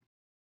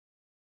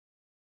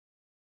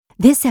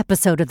This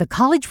episode of the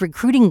College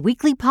Recruiting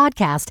Weekly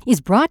podcast is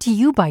brought to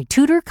you by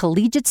Tudor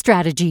Collegiate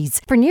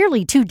Strategies. For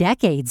nearly 2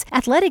 decades,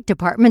 athletic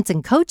departments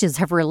and coaches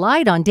have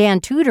relied on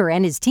Dan Tudor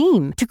and his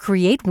team to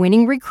create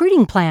winning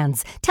recruiting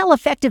plans, tell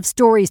effective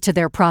stories to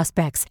their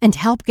prospects, and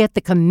help get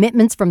the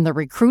commitments from the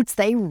recruits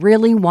they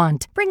really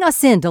want. Bring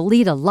us in to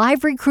lead a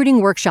live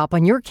recruiting workshop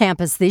on your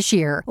campus this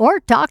year, or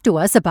talk to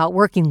us about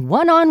working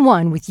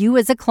one-on-one with you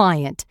as a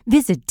client.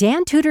 Visit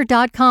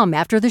dantudor.com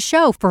after the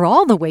show for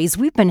all the ways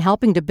we've been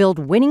helping to build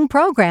winning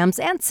programs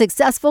and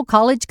successful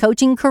college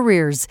coaching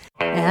careers.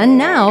 And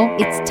now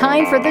it's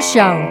time for the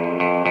show.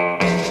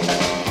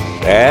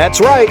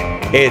 That's right.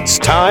 It's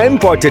time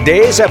for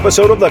today's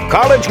episode of the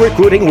College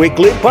Recruiting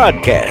Weekly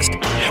podcast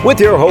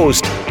with your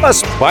host,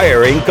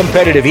 aspiring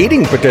competitive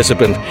eating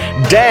participant,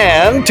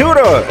 Dan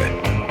Tudor.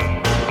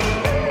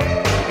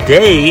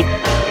 Today,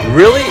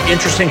 really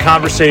interesting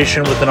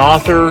conversation with an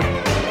author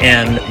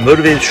and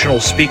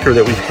motivational speaker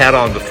that we've had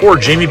on before.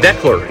 Jamie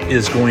Beckler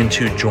is going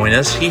to join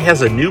us. He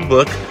has a new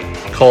book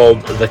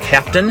called The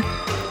Captain,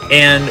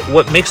 and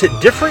what makes it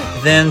different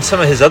than some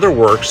of his other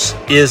works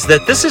is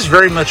that this is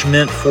very much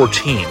meant for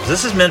teams.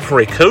 This is meant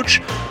for a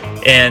coach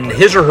and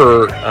his or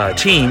her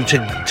team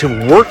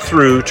to work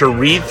through, to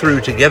read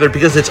through together,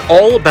 because it's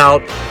all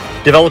about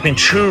developing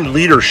true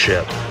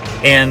leadership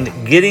and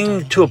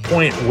getting to a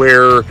point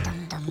where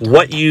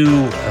what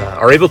you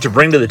are able to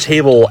bring to the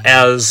table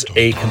as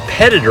a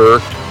competitor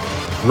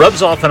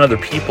rubs off on other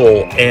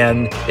people,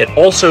 and it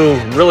also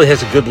really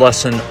has a good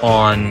lesson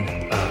on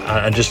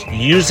just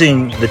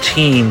using the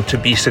team to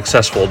be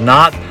successful,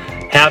 not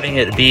having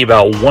it be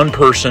about one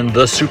person,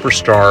 the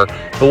superstar,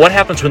 but what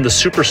happens when the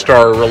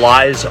superstar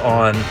relies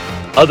on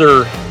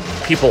other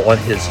people on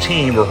his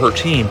team or her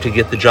team to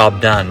get the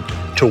job done,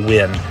 to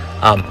win.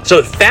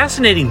 So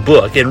fascinating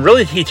book, and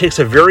really he takes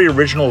a very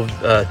original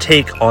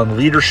take on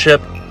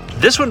leadership.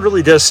 This one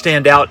really does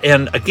stand out,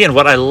 and again,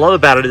 what I love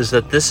about it is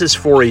that this is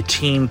for a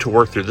team to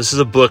work through. This is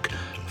a book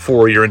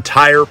for your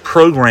entire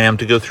program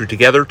to go through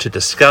together, to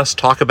discuss,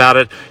 talk about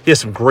it. He has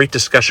some great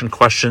discussion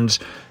questions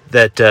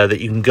that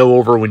you can go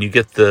over when you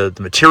get the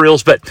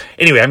materials. But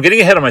anyway, I'm getting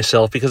ahead of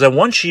myself because I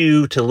want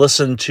you to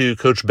listen to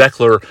Coach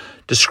Beckler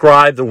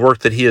describe the work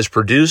that he has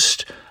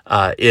produced.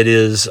 It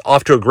is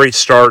off to a great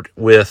start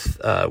with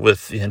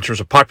in terms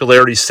of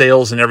popularity,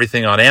 sales, and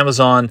everything on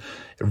Amazon.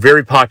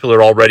 Very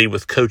popular already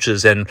with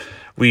coaches, and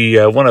we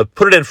want to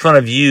put it in front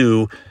of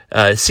you,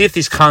 see if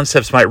these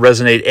concepts might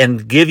resonate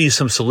and give you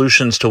some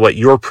solutions to what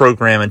your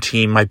program and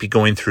team might be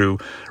going through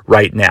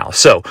right now.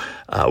 So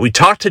we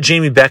talked to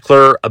Jamie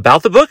Beckler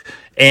about the book,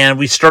 and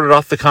we started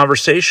off the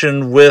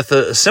conversation with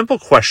a simple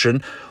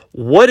question.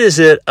 What is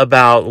it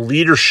about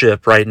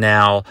leadership right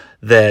now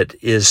that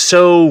is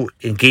so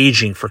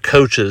engaging for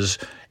coaches,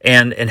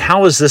 and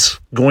how is this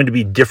going to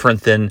be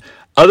different than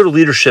other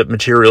leadership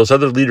materials,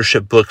 other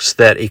leadership books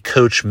that a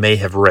coach may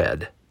have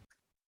read?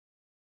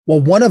 Well,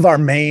 one of our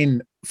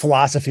main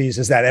philosophies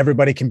is that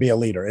everybody can be a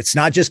leader. It's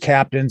not just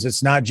captains.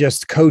 It's not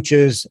just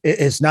coaches.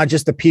 It's not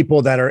just the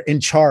people that are in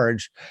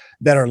charge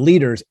that are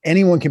leaders.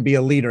 Anyone can be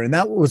a leader. And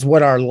that was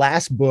what our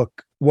last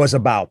book was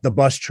about, The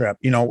Bus Trip.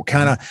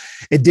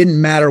 It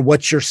didn't matter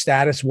what your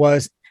status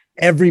was.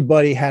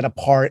 Everybody had a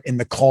part in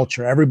the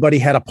culture. Everybody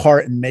had a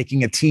part in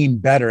making a team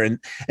better. And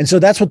so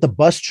that's what The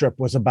Bus Trip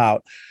was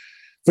about.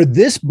 For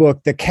this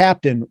book, The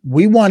Captain,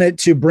 we wanted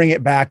to bring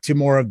it back to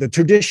more of the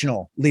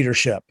traditional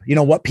leadership.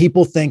 What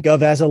people think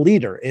of as a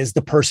leader is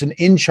the person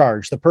in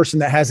charge, the person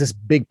that has this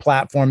big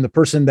platform, the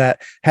person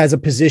that has a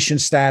position,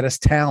 status,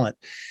 talent.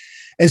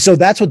 And so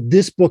that's what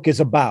this book is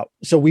about.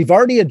 So we've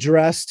already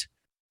addressed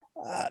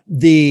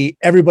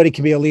everybody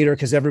can be a leader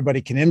because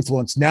everybody can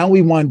influence. Now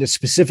we wanted to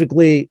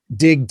specifically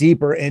dig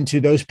deeper into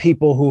those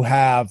people who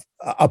have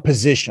a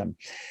position.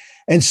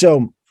 And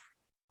so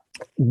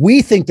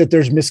we think that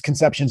there's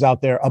misconceptions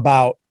out there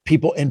about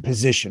people in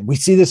position. We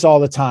see this all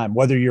the time,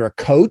 whether you're a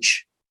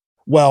coach.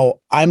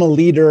 Well, I'm a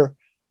leader.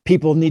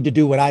 People need to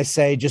do what I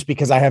say just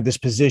because I have this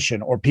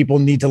position, or people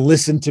need to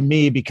listen to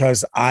me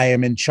because I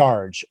am in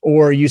charge.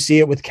 Or you see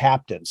it with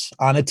captains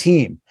on a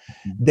team.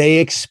 They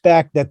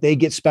expect that they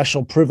get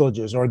special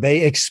privileges, or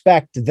they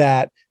expect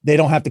that they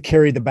don't have to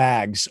carry the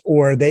bags,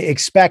 or they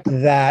expect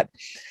that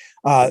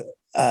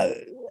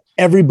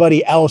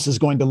everybody else is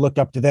going to look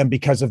up to them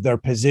because of their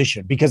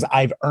position, because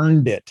I've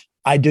earned it.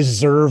 I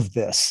deserve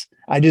this.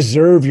 I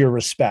deserve your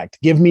respect.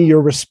 Give me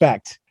your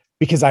respect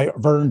because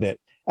I've earned it,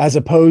 as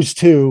opposed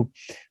to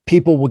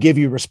people will give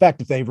you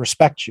respect if they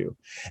respect you.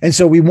 And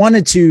so we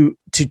wanted to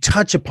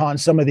touch upon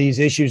some of these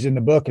issues in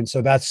the book. And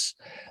so that's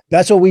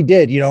what we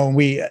did.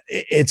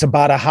 It's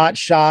about a hot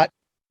shot,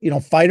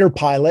 fighter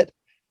pilot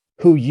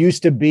who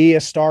used to be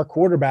a star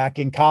quarterback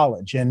in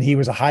college, and he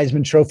was a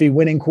Heisman Trophy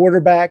winning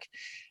quarterback.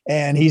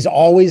 And he's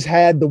always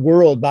had the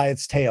world by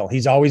its tail.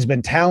 He's always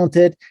been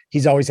talented.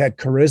 He's always had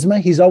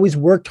charisma. He's always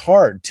worked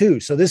hard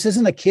too. So this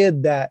isn't a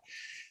kid that,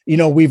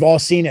 we've all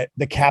seen it.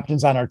 The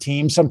captains on our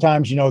team,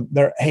 sometimes,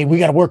 hey, we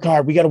got to work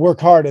hard. We got to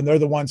work hard. And they're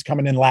the ones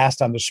coming in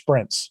last on the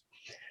sprints.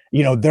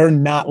 They're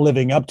not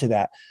living up to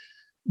that.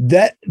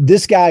 That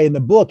this guy in the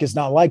book is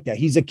not like that.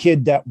 He's a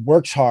kid that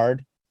works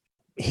hard.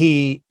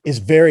 He is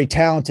very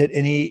talented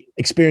and he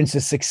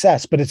experiences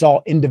success, but it's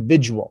all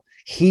individual.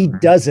 He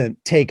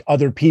doesn't take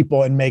other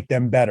people and make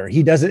them better.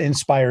 He doesn't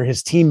inspire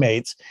his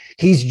teammates.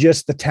 He's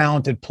just the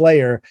talented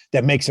player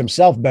that makes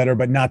himself better,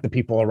 but not the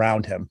people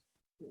around him.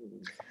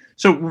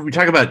 So when we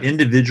talk about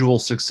individual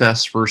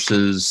success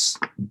versus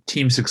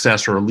team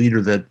success, or a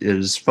leader that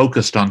is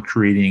focused on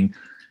creating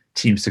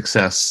team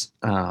success,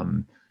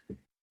 and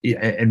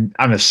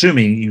I'm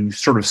assuming you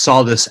sort of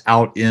saw this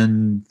out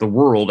in the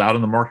world, out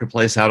in the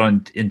marketplace,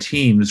 in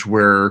teams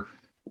where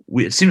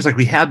it seems like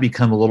we have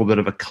become a little bit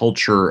of a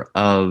culture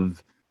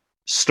of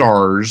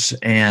stars,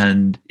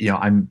 and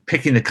I'm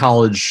picking the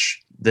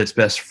college that's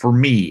best for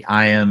me.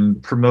 I am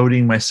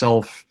promoting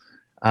myself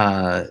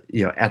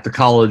at the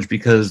college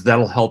because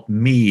that'll help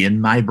me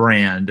and my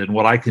brand and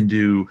what I can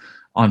do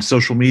on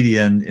social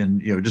media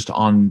and just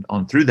on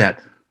through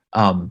that.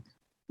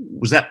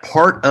 Was that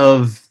part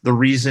of the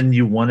reason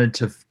you wanted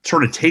to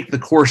sort of take the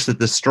course that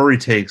this story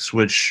takes,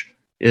 which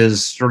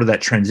is sort of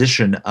that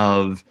transition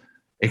of,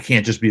 it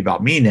can't just be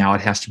about me now, it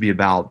has to be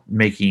about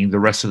making the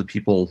rest of the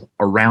people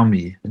around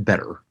me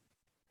better?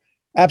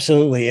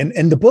 Absolutely.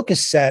 And the book is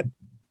set,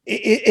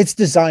 it's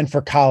designed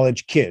for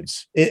college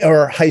kids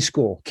or high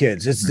school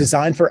kids. It's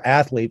designed for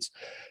athletes.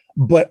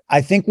 But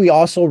I think we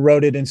also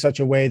wrote it in such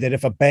a way that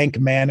if a bank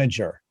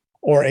manager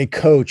or a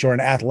coach or an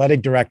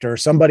athletic director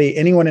or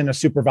anyone in a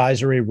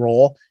supervisory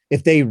role,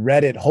 if they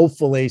read it,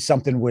 hopefully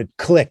something would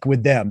click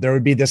with them. There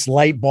would be this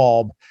light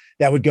bulb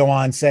that would go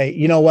on, say,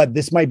 you know what,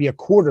 this might be a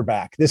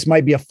quarterback, this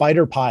might be a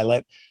fighter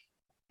pilot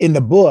in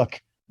the book,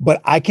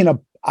 but I can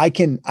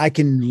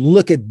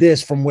look at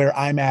this from where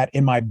I'm at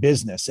in my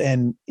business.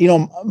 And,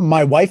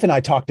 my wife and I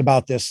talked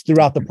about this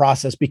throughout the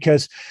process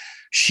because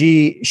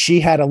she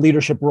had a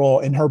leadership role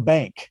in her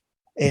bank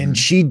and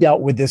she dealt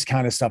with this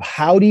kind of stuff.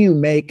 How do you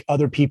make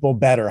other people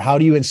better? How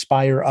do you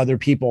inspire other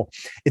people?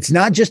 It's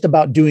not just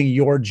about doing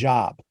your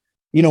job.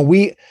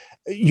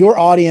 Your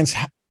audience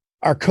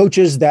are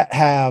coaches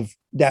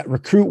that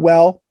recruit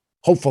well,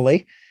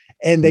 hopefully,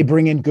 and they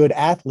bring in good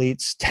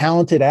athletes,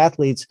 talented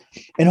athletes.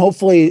 And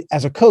hopefully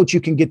as a coach, you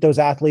can get those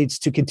athletes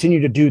to continue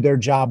to do their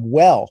job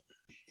well.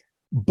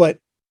 But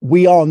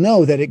we all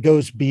know that it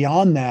goes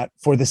beyond that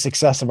for the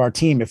success of our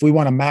team. If we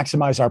want to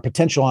maximize our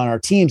potential on our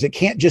teams, it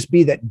can't just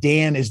be that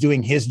Dan is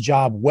doing his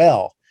job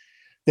well.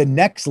 The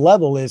next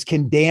level is,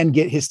 can Dan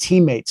get his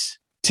teammates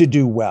to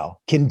do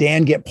well? Can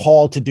Dan get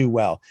Paul to do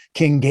well?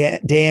 Can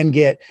Dan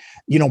get,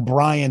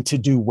 Brian to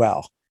do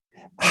well?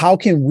 How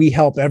can we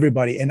help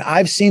everybody? And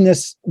I've seen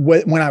this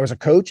when I was a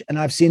coach, and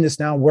I've seen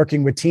this now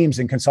working with teams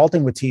and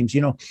consulting with teams.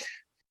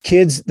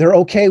 Kids, they're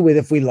okay with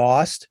if we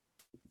lost,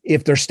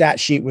 if their stat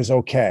sheet was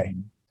okay.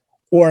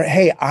 Or,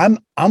 hey, I'm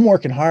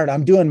working hard,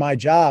 I'm doing my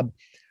job,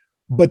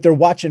 but they're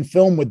watching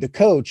film with the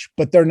coach,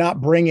 but they're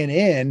not bringing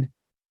in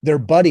their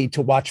buddy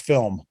to watch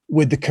film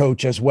with the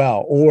coach as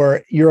well.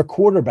 Or you're a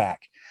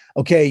quarterback.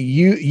 Okay,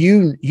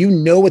 you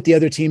know what the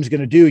other team's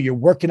going to do. You're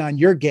working on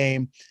your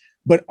game,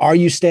 but are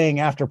you staying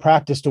after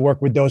practice to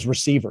work with those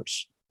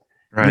receivers?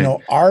 Right.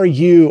 Are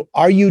you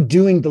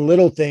doing the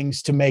little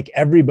things to make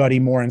everybody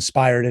more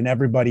inspired and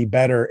everybody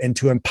better, and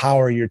to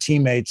empower your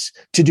teammates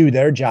to do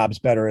their jobs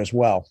better as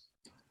well?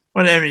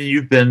 Well, I mean,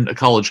 you've been a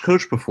college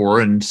coach before,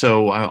 and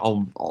so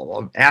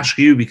I'll ask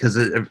you, because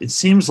it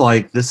seems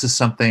like this is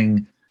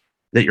something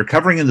that you're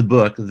covering in the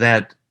book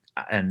that,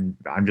 and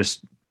I'm just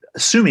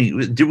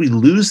assuming, did we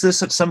lose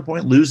this at some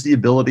point, lose the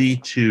ability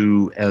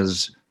to,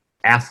 as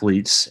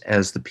athletes,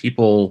 as the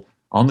people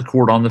on the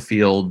court, on the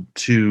field,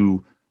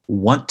 to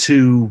want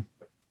to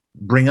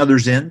bring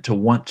others in, to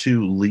want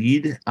to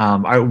lead?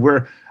 I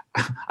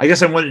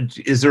guess I wanted,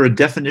 is there a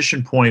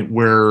definition point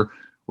where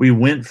we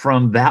went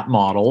from that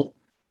model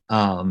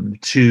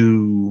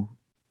to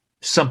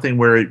something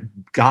where it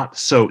got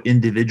so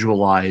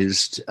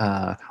individualized,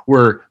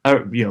 where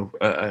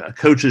a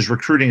coach is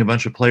recruiting a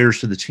bunch of players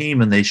to the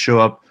team, and they show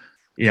up,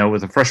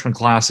 with a freshman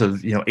class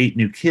of 8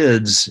 new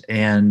kids,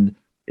 and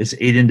it's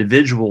 8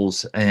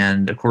 individuals,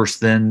 and of course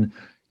then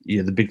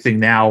the big thing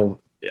now,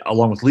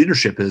 along with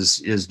leadership, is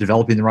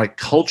developing the right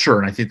culture,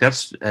 and I think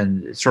that's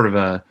sort of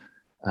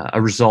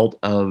a result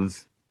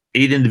of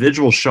 8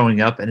 individuals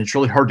showing up, and it's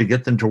really hard to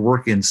get them to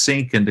work in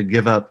sync and to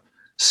give up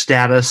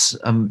status,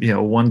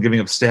 one giving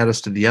up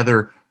status to the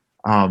other.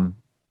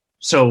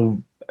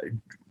 So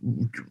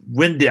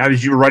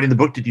as you were writing the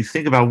book, did you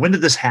think about, when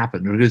did this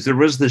happen? Because there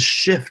was this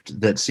shift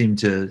that seemed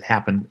to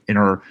happen in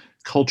our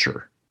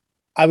culture.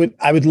 I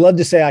would love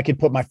to say I could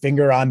put my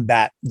finger on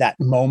that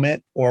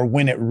moment, or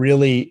when it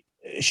really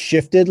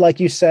shifted, like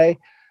you say,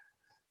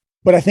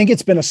 but I think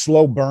it's been a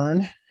slow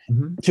burn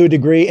to a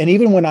degree. And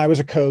even when I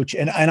was a coach,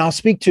 and I'll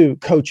speak to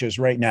coaches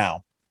right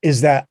now, is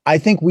that I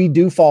think we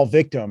do fall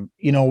victim,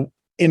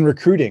 in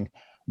recruiting.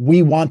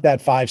 We want that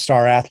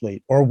 5-star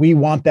athlete, or we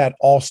want that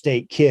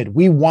all-state kid.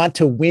 We want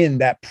to win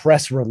that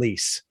press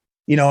release,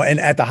 and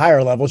at the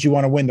higher levels, you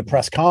want to win the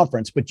press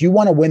conference, but you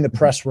want to win the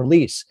press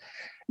release.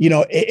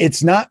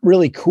 It's not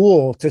really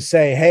cool to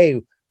say,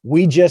 hey,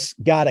 We just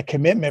got a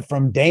commitment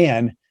from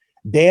Dan.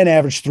 Dan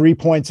averaged 3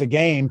 points a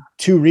game,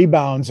 2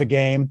 rebounds a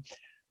game,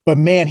 but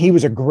man, he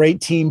was a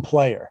great team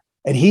player,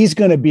 and he's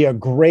going to be a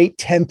great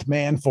 10th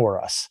man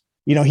for us.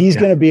 He's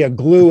going to be a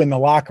glue in the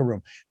locker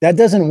room. That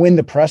doesn't win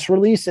the press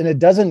release, and it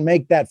doesn't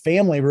make that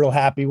family real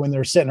happy when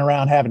they're sitting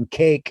around having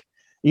cake,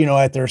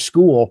 at their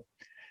school,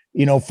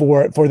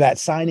 for that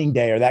signing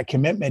day or that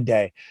commitment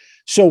day.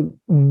 So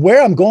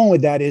where I'm going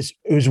with that is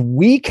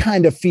we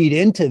kind of feed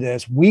into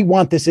this. We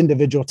want this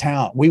individual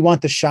talent. We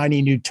want the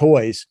shiny new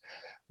toys,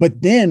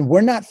 but then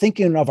we're not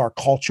thinking of our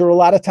culture a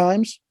lot of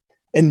times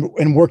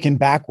and working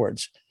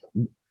backwards.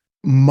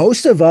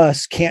 Most of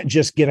us can't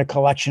just get a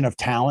collection of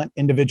talent,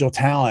 individual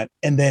talent,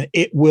 and then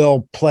it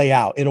will play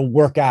out. It'll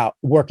work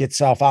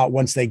itself out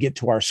once they get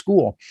to our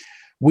school.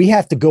 We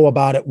have to go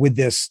about it with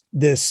this,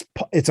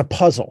 it's a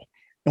puzzle,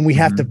 and we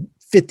have to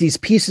fit these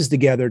pieces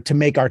together to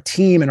make our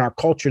team and our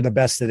culture the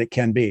best that it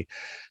can be.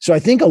 So I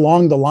think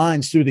along the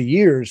lines through the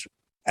years,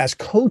 as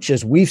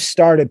coaches, we've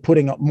started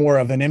putting up more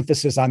of an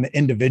emphasis on the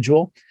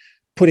individual,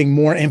 putting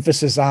more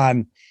emphasis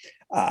on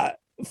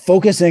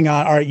focusing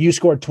on, all right, you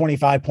scored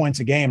 25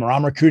 points a game, or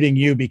I'm recruiting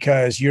you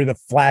because you're the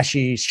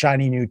flashy,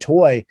 shiny new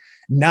toy,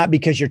 not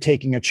because you're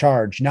taking a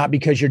charge, not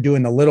because you're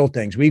doing the little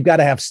things. We've got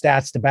to have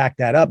stats to back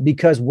that up,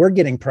 because we're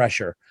getting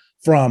pressure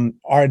from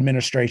our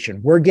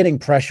administration. We're getting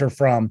pressure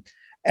from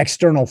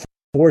external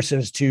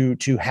forces to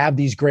have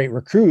these great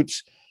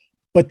recruits,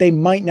 but they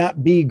might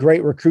not be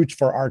great recruits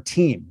for our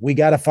team. We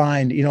got to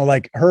find,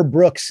 like Herb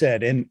Brooks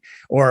said,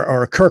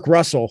 or Kirk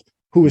Russell,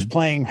 who was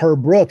playing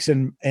Herb Brooks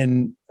and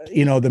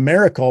the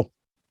Miracle.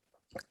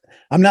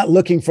 I'm not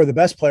looking for the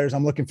best players.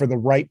 I'm looking for the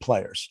right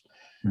players.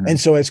 And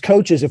so as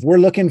coaches, if we're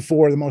looking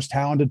for the most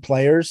talented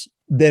players,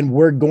 then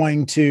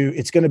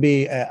it's going to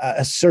be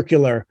a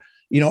circular,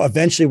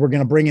 eventually we're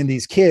going to bring in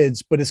these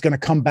kids, but it's going to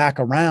come back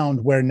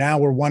around where now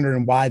we're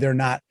wondering why they're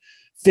not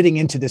fitting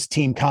into this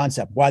team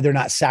concept, why they're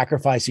not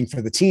sacrificing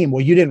for the team.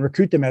 Well, you didn't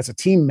recruit them as a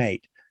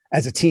teammate,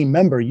 as a team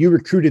member. You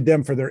recruited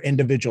them for their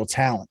individual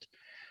talent.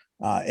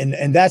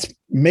 And that's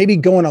maybe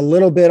going a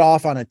little bit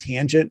off on a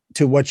tangent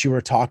to what you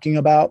were talking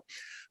about,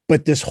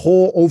 but this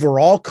whole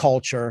overall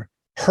culture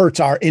hurts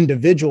our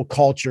individual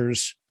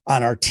cultures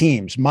on our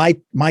teams. My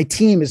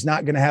team is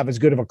not going to have as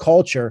good of a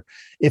culture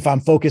if I'm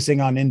focusing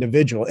on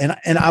individual.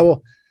 And I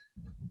will,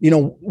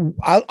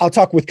 I'll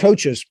talk with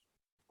coaches,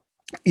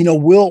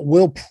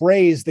 we'll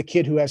praise the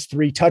kid who has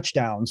 3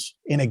 touchdowns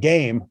in a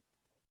game.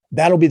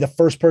 That'll be the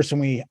first person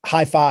we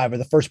high five, or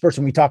the first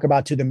person we talk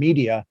about to the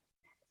media.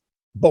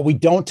 But we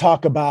don't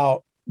talk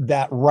about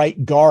that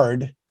right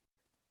guard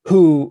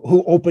who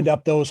opened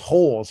up those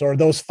holes, or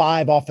those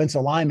 5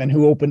 offensive linemen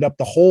who opened up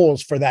the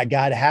holes for that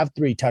guy to have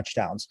 3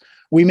 touchdowns.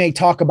 We may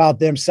talk about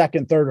them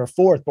second, third, or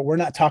fourth, but we're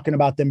not talking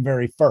about them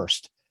very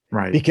first.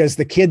 Right. Because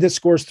the kid that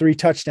scores 3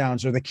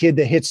 touchdowns, or the kid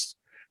that hits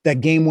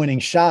that game-winning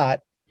shot,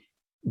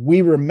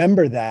 we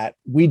remember that.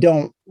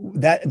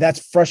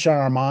 That's fresh on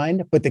our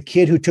mind. But the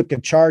kid who took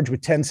a charge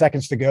with 10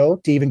 seconds to go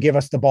to even give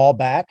us the ball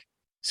back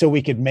so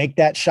we could make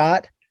that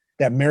shot,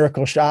 that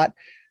miracle shot,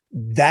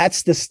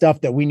 that's the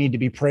stuff that we need to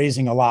be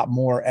praising a lot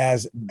more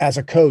as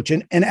a coach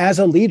and as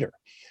a leader.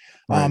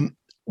 Right.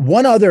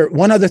 One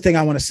other thing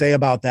I want to say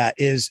about that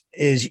is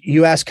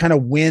you asked kind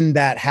of when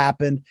that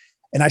happened,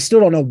 and I still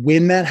don't know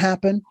when that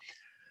happened,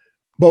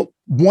 but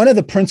one of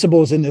the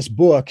principles in this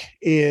book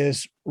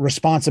is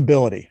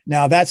responsibility.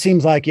 Now that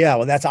seems like,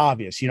 that's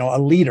obvious. A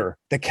leader,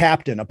 the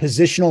captain, a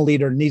positional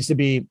leader needs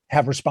to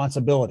have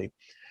responsibility.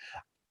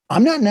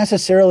 I'm not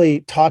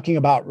necessarily talking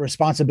about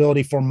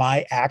responsibility for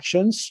my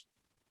actions,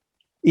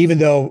 even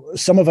though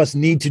some of us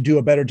need to do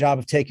a better job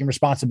of taking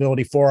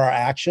responsibility for our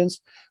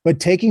actions, but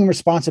taking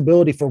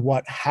responsibility for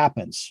what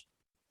happens.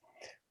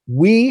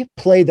 We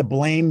play the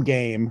blame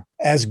game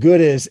as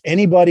good as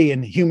anybody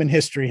in human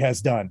history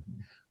has done.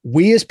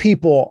 We as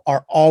people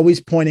are always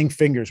pointing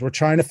fingers. We're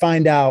trying to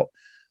find out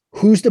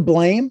who's to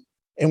blame,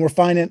 and we're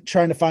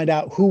trying to find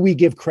out who we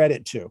give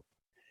credit to.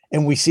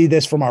 And we see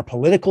this from our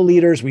political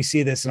leaders. We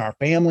see this in our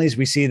families.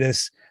 We see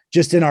this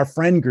just in our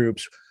friend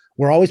groups.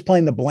 We're always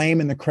playing the blame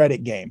and the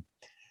credit game.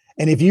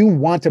 And if you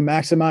want to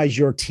maximize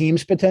your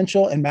team's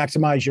potential and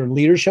maximize your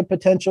leadership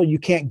potential, you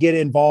can't get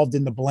involved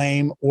in the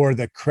blame or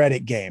the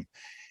credit game.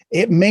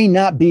 It may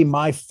not be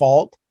my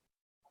fault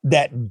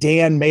that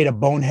Dan made a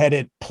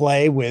boneheaded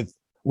play with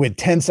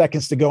 10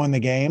 seconds to go in the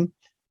game,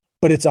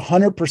 but it's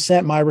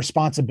 100% my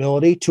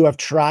responsibility to have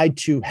tried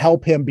to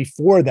help him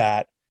before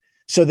that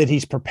so that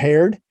he's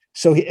prepared,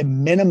 so it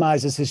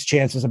minimizes his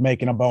chances of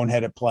making a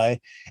boneheaded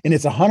play. And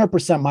it's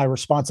 100% my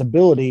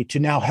responsibility to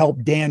now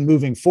help Dan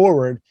moving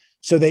forward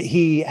so that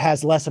he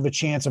has less of a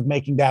chance of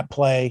making that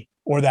play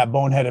or that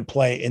boneheaded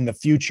play in the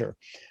future.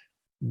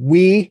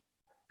 We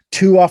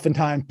too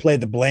oftentimes play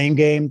the blame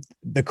game,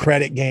 the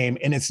credit game,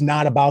 and it's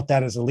not about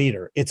that as a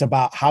leader. It's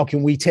about how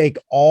can we take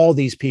all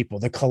these people,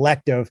 the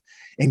collective,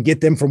 and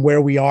get them from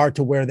where we are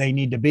to where they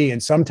need to be.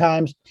 And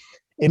sometimes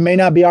it may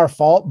not be our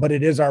fault, but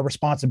it is our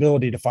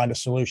responsibility to find a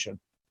solution.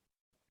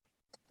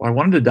 Well, I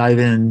wanted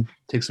to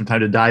take some time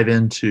to dive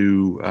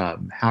into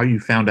how you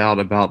found out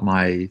about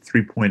my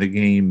 3-point a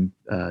game,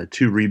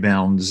 2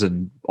 rebounds,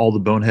 and all the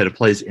boneheaded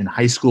plays in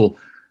high school.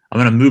 I'm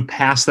going to move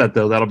past that,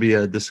 though. That'll be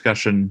a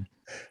discussion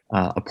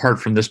apart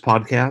from this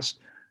podcast.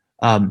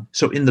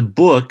 So in the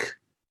book,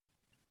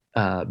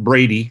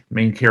 Brady,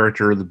 main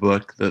character of the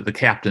book, the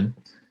captain,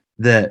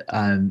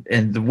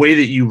 and the way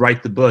that you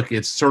write the book,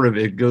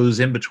 it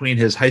goes in between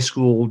his high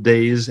school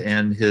days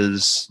and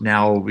his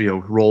now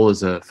role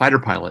as a fighter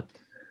pilot.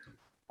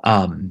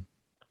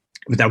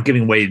 Without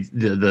giving away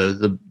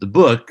the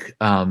book,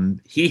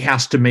 he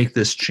has to make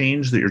this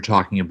change that you're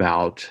talking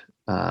about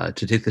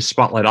to take the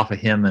spotlight off of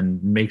him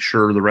and make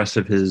sure the rest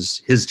of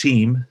his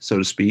team, so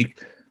to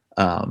speak,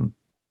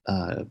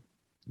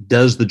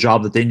 does the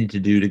job that they need to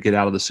do to get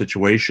out of the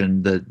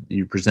situation that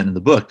you present in the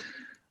book.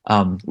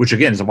 Which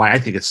again is why I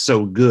think it's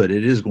so good.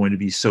 It is going to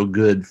be so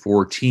good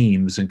for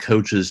teams and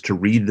coaches to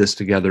read this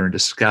together and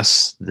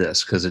discuss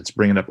this, because it's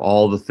bringing up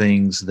all the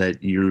things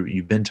that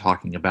you've been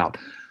talking about.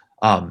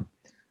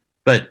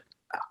 But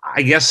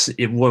I guess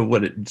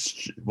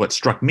what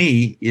struck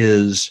me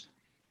is,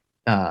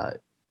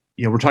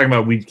 we're talking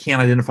about, we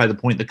can't identify the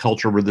point in the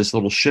culture where this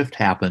little shift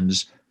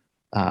happens,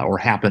 or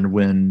happened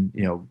when,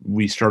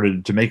 we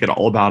started to make it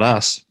all about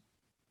us.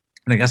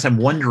 And I guess I'm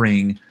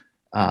wondering,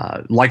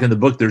 like in the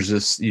book, there's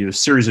this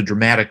series of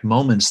dramatic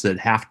moments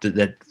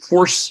that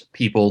force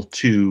people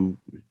to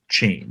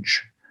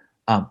change.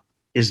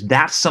 Is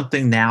that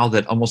something now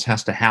that almost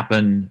has to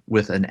happen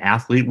with an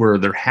athlete, where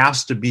there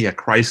has to be a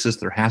crisis,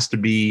 there has to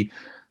be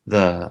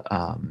the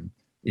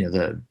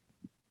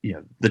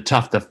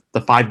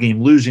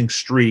 5-game losing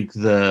streak,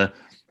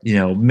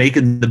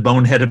 making the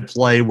boneheaded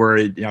play where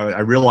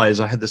I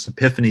realize I had this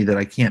epiphany that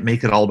I can't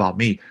make it all about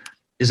me.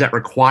 Is that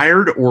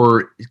required,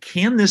 or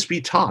can this be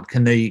taught?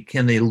 Can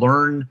they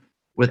learn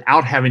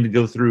without having to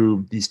go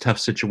through these tough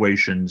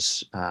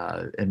situations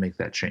and make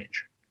that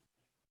change?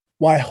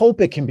 Well, I hope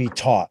it can be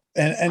taught.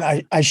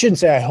 And I shouldn't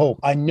say I hope.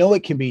 I know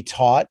it can be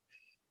taught,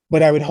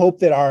 but I would hope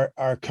that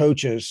our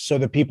coaches, so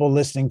the people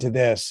listening to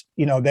this,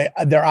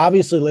 they're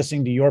obviously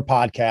listening to your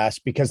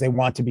podcast because they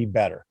want to be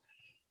better.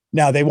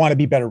 Now, they want to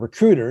be better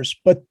recruiters,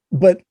 but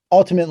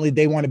ultimately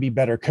they want to be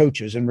better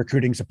coaches, and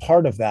recruiting is a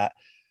part of that.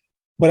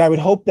 But I would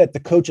hope that the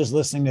coaches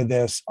listening to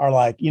this are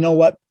like, you know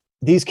what?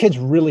 These kids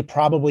really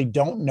probably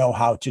don't know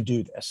how to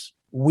do this.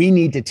 We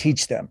need to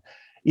teach them.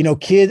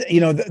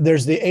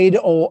 There's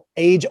the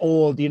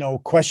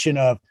age-old, question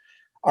of,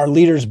 are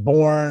leaders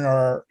born,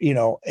 or,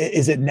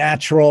 is it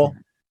natural,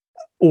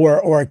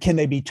 or can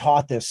they be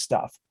taught this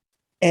stuff?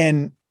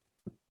 And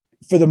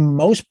for the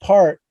most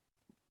part,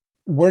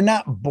 we're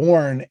not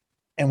born,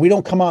 and we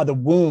don't come out of the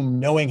womb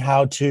knowing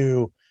how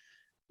to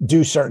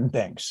do certain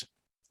things.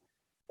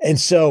 And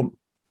so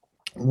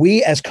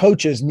we as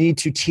coaches need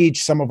to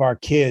teach some of our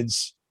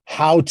kids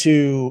how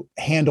to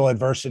handle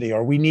adversity,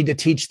 or we need to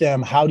teach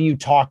them, how do you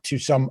talk to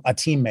a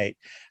teammate?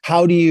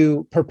 How do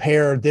you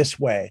prepare this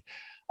way?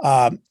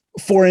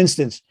 For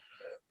instance,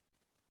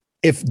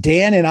 if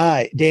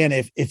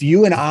if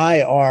you and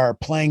I are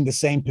playing the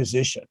same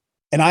position,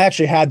 and I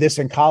actually had this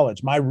in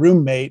college, my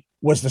roommate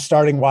was the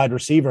starting wide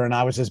receiver and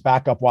I was his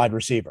backup wide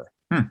receiver.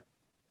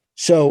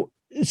 So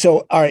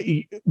all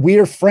right, we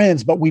are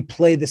friends, but we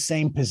play the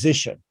same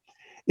position.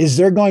 Is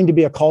there going to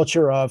be a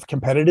culture of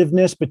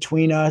competitiveness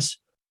between us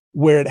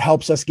where it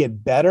helps us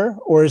get better?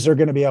 Or is there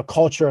going to be a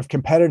culture of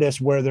competitiveness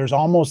where there's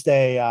almost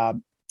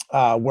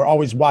we're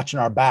always watching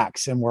our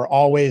backs, and we're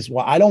always,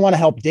 well, I don't want to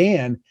help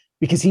Dan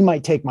because he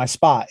might take my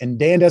spot, and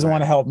Dan doesn't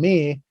want to help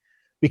me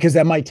because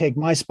that might take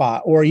my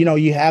spot. Or,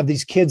 you have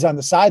these kids on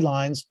the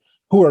sidelines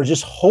who are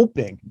just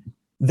hoping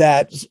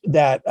that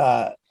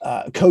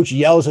coach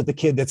yells at the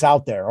kid that's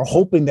out there, or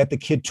hoping that the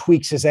kid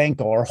tweaks his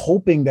ankle, or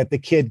hoping that the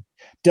kid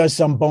does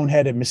some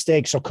boneheaded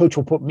mistake so coach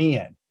will put me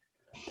in.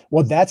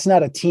 Well, that's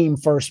not a team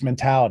first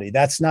mentality.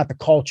 That's not the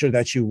culture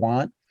that you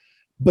want.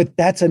 But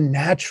that's a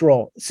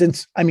natural,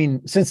 since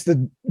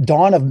the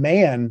dawn of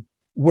man,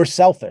 we're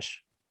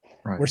selfish.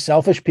 Right. We're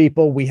selfish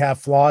people. We have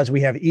flaws.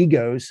 We have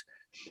egos,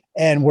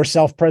 and we're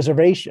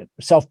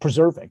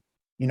self-preserving.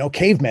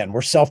 Cavemen,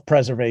 we're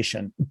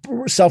self-preserving.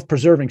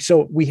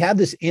 So we have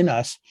this in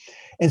us.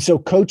 And so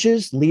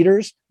coaches,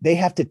 leaders, they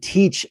have to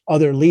teach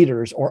other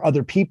leaders or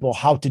other people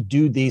how to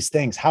do these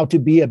things, how to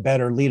be a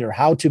better leader,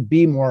 how to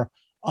be more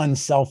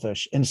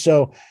unselfish. And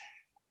so,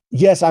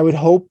 yes, I would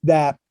hope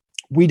that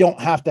we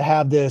don't have to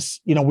have this,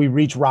 we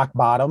reach rock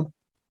bottom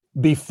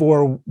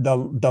before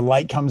the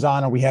light comes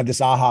on, or we have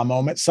this aha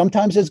moment.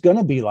 Sometimes it's going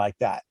to be like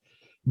that.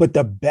 But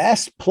the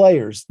best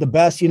players, the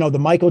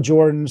Michael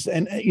Jordans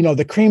and,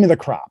 the cream of the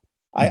crop,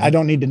 I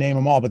don't need to name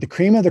them all, but the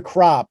cream of the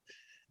crop,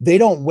 they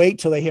don't wait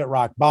till they hit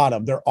rock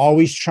bottom. They're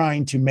always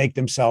trying to make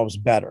themselves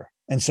better.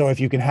 And so if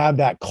you can have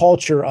that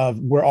culture of,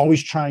 we're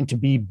always trying to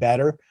be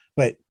better,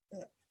 but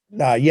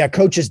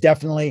coaches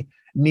definitely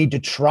need to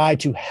try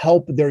to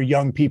help their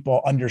young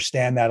people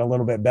understand that a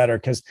little bit better,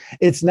 because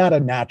it's not a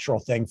natural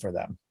thing for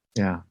them.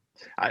 Yeah.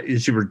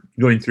 As you were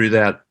going through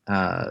that,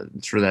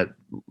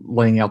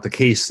 laying out the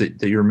case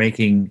that you're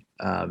making,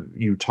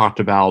 you talked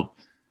about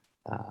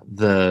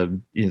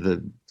the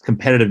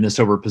competitiveness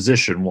over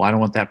position. Well, I don't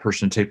want that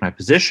person to take my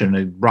position.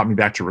 It brought me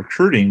back to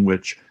recruiting,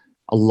 which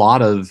a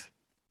lot of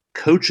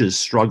coaches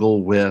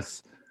struggle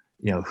with.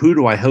 Who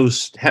do I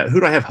host? Who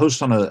do I have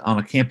host on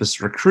a campus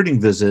recruiting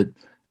visit?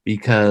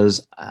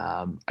 Because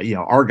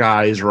our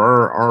guys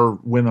or our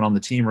women on the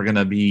team are going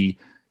to be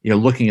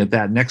looking at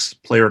that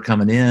next player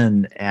coming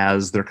in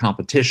as their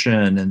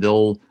competition, and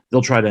they'll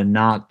try to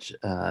not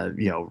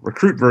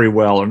recruit very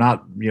well or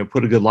not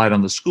put a good light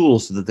on the school,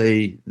 so that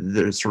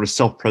there's sort of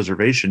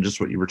self-preservation, just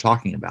what you were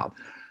talking about.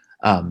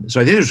 So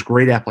I think there's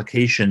great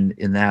application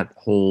in that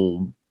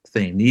whole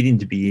thing, needing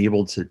to be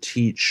able to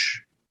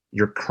teach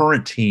your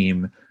current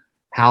team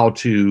how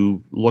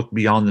to look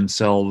beyond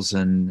themselves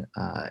and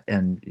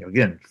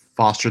again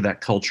foster that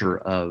culture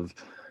of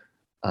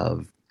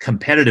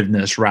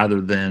competitiveness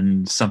rather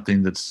than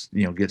something that's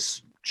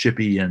gets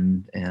chippy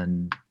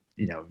and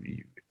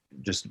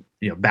just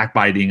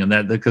backbiting, and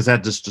that because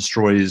that just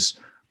destroys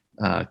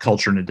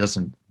culture and it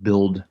doesn't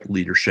build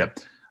leadership.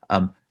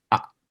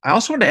 I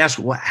also wanted to ask,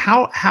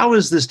 how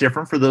is this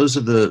different for those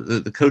of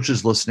the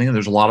coaches listening? And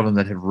there's a lot of them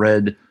that have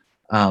read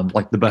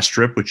like The Bus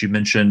Trip, which you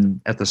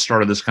mentioned at the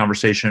start of this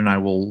conversation, and I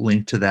will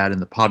link to that in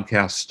the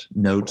podcast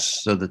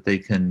notes so that they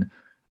can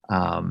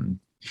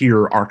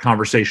hear our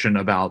conversation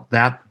about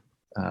that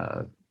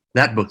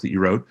book that you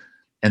wrote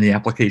and the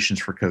applications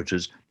for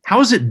coaches. How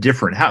is it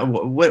different?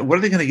 What are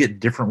they going to get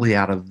differently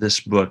out of this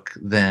book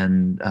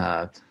than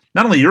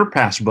not only your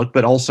past book,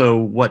 but also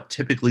what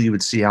typically you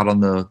would see out on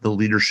the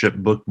leadership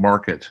book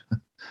market?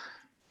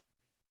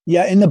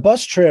 Yeah, in The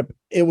Bus Trip,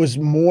 it was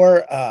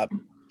more,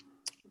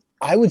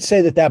 I would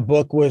say that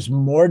book was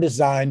more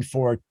designed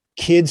for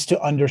kids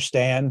to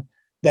understand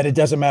that it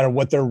doesn't matter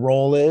what their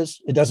role is.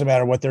 It doesn't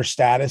matter what their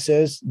status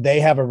is. They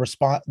have a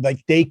response,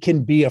 like they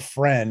can be a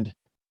friend.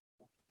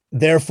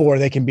 Therefore,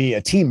 they can be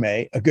a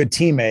teammate, a good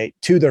teammate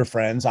to their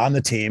friends on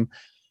the team,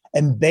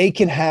 and they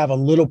can have a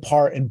little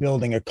part in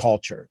building a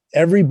culture.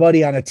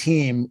 Everybody on a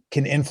team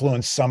can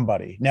influence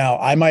somebody. Now,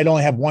 I might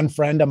only have one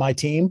friend on my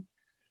team,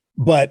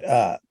 but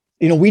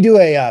we do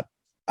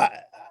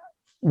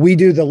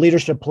the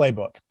leadership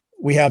playbook.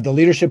 We have the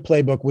leadership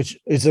playbook, which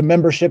is a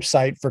membership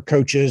site for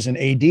coaches and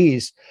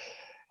ADs,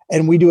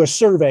 and we do a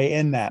survey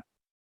in that.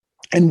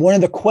 And one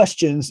of the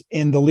questions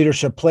in the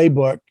leadership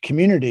playbook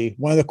community,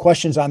 one of the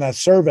questions on that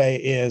survey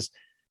is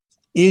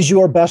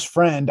your best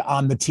friend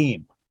on the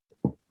team?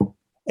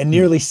 And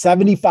nearly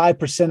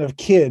 75% of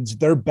kids,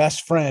 their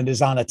best friend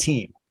is on a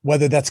team,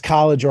 whether that's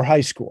college or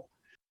high school.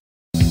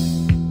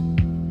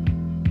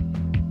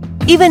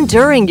 Even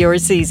during your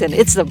season,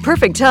 it's the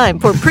perfect time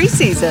for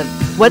preseason.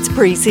 What's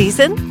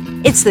preseason?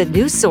 It's the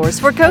news source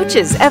for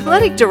coaches,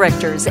 athletic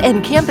directors,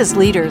 and campus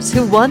leaders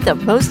who want the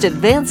most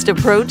advanced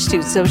approach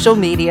to social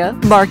media,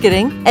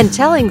 marketing, and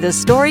telling the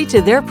story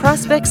to their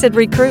prospects and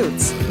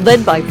recruits.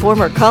 Led by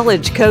former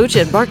college coach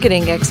and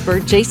marketing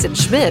expert Jason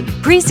Schmidt,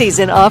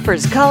 Preseason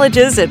offers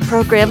colleges and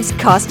programs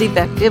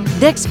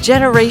cost-effective,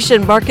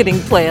 next-generation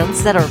marketing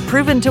plans that are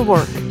proven to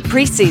work.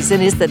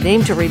 Preseason is the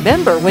name to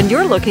remember when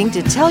you're looking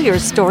to tell your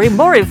story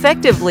more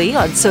effectively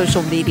on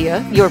social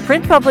media, your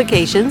print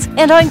publications,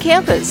 and on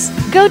campus.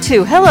 Go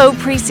to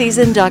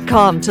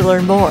HelloPreseason.com to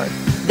learn more.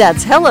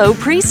 That's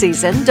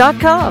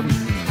HelloPreseason.com.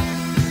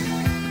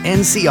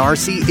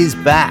 NCRC is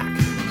back.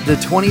 The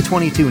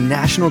 2022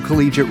 National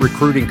Collegiate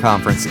Recruiting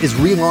Conference is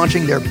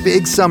relaunching their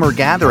big summer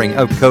gathering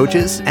of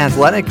coaches,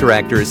 athletic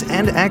directors,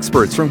 and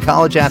experts from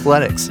college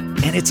athletics.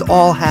 And it's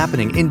all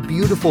happening in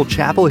beautiful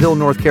Chapel Hill,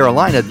 North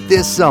Carolina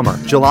this summer,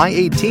 July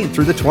 18th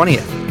through the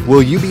 20th.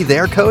 Will you be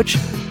there, Coach?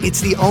 It's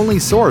the only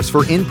source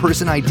for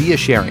in-person idea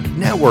sharing,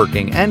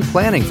 networking, and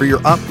planning for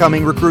your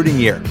upcoming recruiting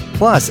year.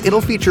 Plus,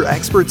 it'll feature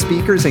expert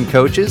speakers and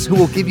coaches who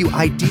will give you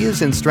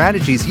ideas and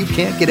strategies you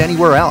can't get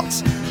anywhere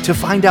else. To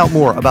find out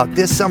more about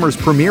this summer's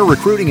premier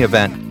recruiting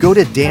event, go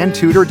to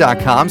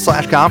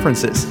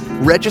dantudor.com/conferences.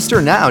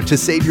 Register now to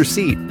save your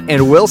seat,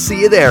 and we'll see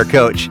you there,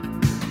 Coach.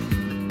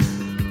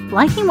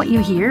 Liking what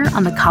you hear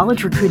on the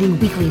College Recruiting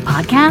Weekly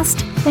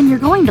podcast? Then you're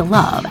going to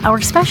love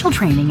our special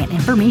training and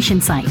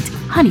information site,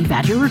 Honey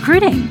Badger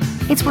Recruiting.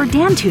 It's where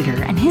Dan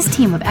Tudor and his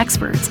team of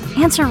experts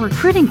answer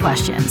recruiting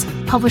questions,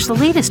 publish the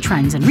latest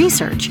trends and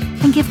research,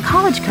 and give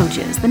college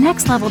coaches the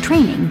next level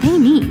training they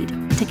need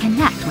to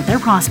connect with their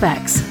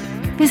prospects.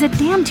 Visit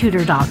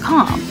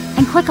dantudor.com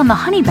and click on the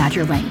Honey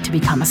Badger link to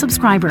become a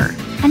subscriber.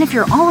 And if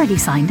you're already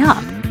signed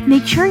up,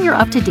 make sure you're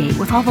up to date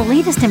with all the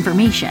latest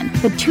information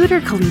the Tudor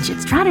Collegiate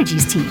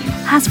Strategies team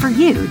has for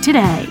you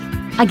today.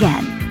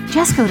 Again,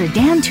 just go to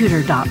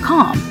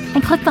dantudor.com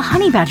and click the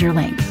Honey Badger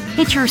link.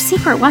 It's your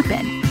secret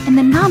weapon in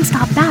the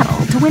nonstop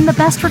battle to win the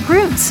best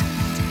recruits.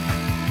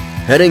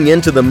 Heading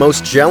into the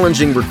most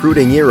challenging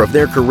recruiting year of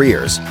their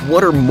careers,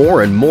 what are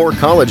more and more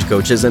college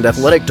coaches and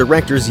athletic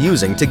directors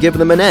using to give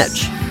them an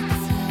edge?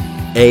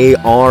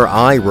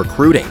 ARI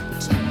Recruiting.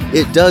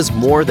 It does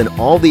more than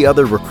all the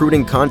other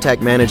recruiting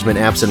contact management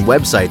apps and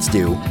websites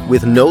do,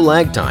 with no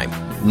lag time,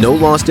 no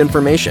lost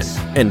information,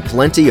 and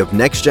plenty of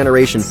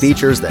next-generation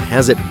features that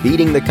has it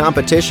beating the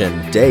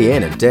competition day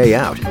in and day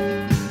out.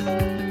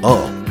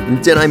 Oh,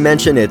 Did I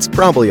mention it's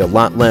probably a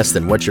lot less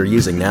than what you're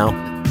using now?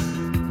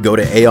 Go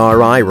to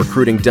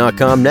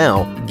arirecruiting.com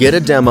now, get a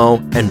demo,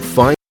 and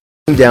find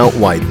out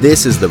why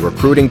this is the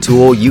recruiting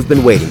tool you've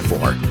been waiting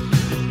for.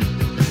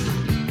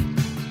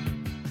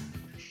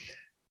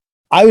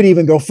 I would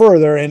even go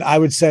further, and I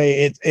would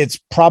say it's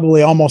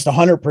probably almost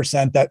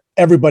 100% that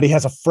everybody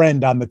has a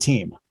friend on the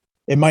team.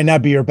 It might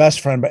not be your best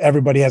friend, but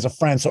everybody has a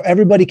friend. So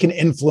everybody can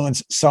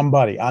influence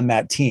somebody on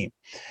that team.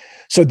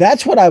 So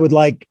that's what I would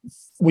like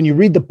when you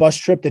read the bus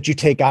trip that you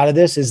take out of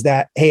this, is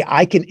that, hey,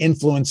 I can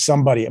influence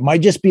somebody. It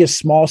might just be a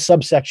small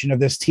subsection of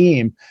this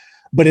team,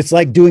 but it's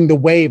like doing the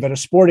wave at a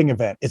sporting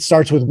event. It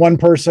starts with one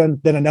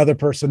person, then another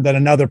person, then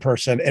another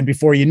person. And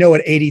before you know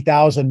it,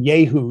 80,000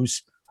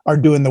 yahoos are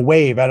doing the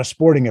wave at a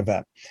sporting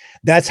event.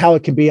 That's how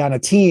it can be on a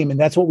team. And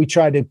that's what we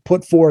try to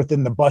put forth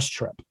in the bus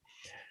trip.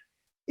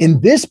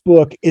 In this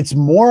book, it's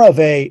more of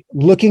a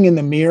looking in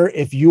the mirror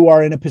if you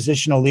are in a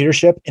position of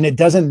leadership, and it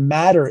doesn't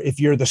matter if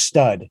you're the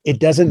stud. It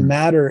doesn't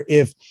matter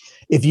if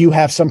you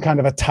have some kind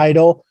of a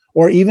title,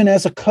 or even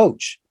as a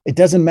coach. It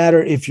doesn't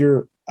matter if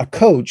you're a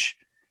coach,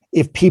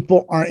 if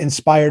people aren't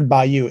inspired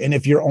by you. And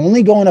if you're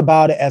only going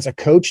about it as a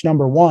coach,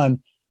 number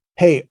one,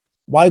 hey,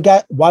 why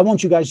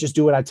won't you guys just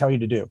do what I tell you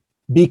to do?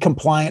 Be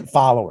compliant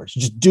followers.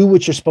 Just do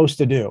what you're supposed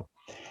to do.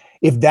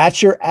 If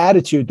that's your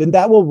attitude, then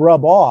that will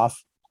rub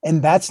off.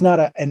 And that's not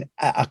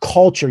a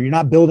culture. You're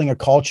not building a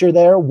culture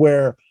there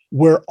where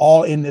we're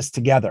all in this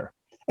together.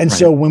 And right.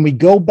 So when we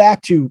go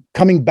back to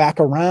coming back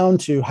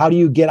around to how do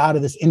you get out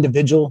of this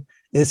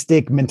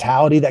individualistic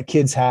mentality that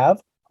kids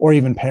have, or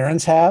even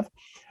parents have?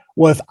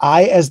 Well, if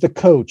I, as the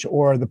coach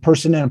or the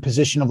person in a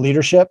position of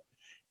leadership,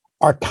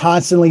 are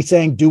constantly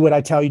saying, do what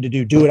I tell you to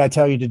do, do what I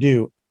tell you to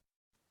do,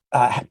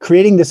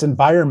 creating this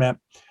environment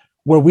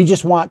where we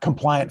just want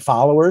compliant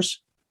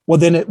followers, well,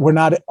 then we're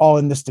not all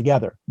in this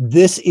together.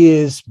 This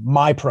is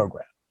my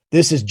program.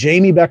 This is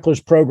Jamie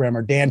Beckler's program,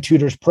 or Dan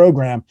Tudor's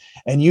program,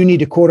 and you need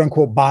to quote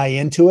unquote buy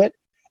into it.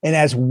 And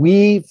as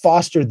we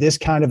foster this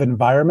kind of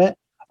environment,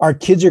 our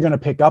kids are going to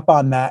pick up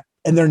on that,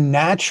 and they're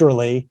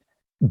naturally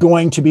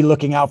going to be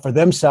looking out for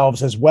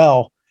themselves as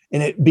well.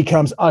 And it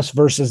becomes us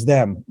versus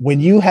them.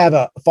 When you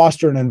have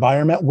foster an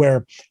environment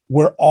where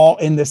we're all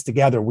in this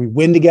together, we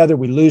win together,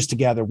 we lose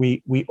together,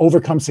 we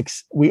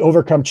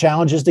overcome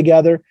challenges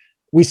together,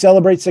 we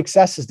celebrate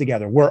successes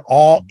together. We're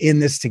all in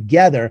this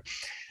together.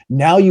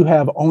 Now you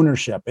have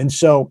ownership. And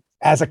so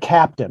as a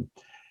captain,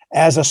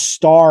 as a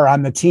star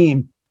on the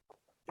team,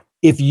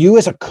 if you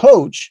as a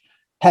coach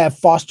have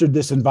fostered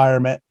this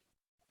environment,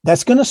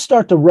 that's going to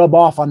start to rub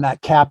off on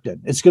that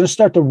captain. It's going to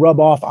start to rub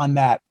off on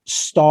that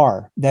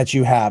star that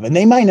you have. And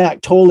they might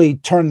not totally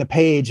turn the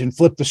page and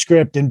flip the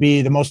script and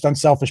be the most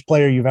unselfish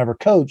player you've ever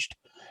coached,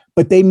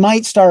 but they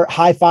might start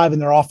high-fiving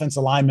their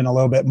offensive lineman a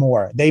little bit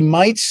more. They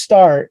might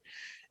start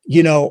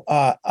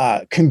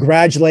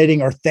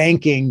congratulating or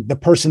thanking the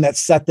person that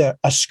set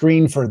a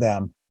screen for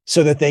them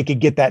so that they could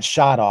get that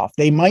shot off.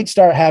 They might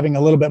start having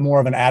a little bit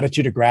more of an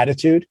attitude of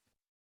gratitude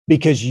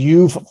because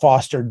you've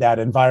fostered that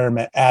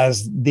environment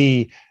as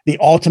the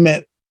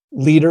ultimate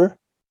leader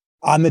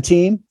on the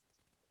team.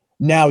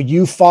 Now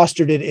you've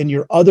fostered it in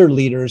your other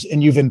leaders,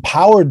 and you've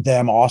empowered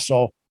them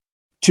also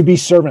to be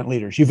servant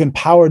leaders. You've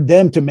empowered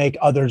them to make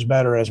others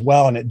better as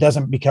well. And it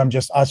doesn't become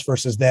just us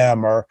versus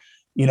them, or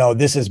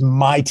this is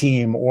my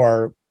team,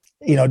 or,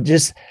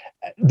 just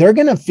they're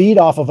going to feed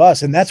off of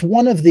us. And that's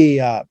one of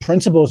the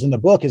principles in the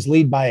book, is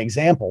lead by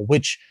example,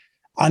 which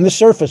on the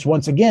surface,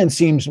 once again,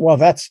 seems, well,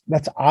 that's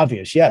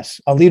obvious.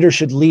 Yes, a leader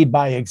should lead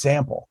by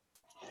example.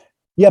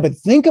 Yeah, but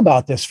think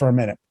about this for a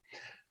minute.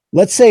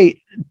 Let's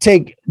say,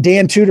 take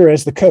Dan Tudor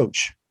as the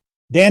coach.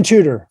 Dan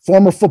Tudor,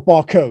 former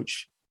football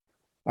coach.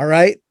 All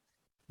right.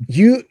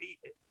 You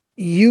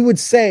would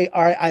say,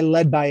 all right, I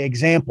led by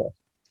example.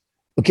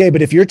 Okay,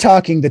 but if you're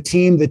talking the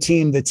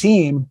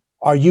team,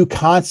 are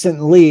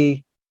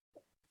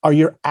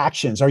your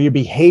actions, are your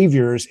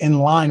behaviors in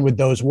line with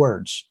those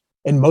words?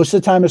 And most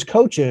of the time as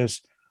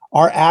coaches,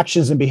 our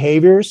actions and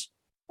behaviors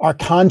are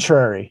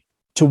contrary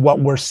to what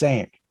we're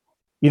saying.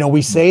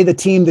 We say the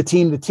team,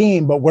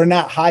 but we're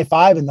not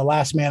high-fiving the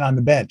last man on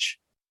the bench.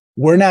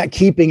 We're not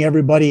keeping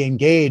everybody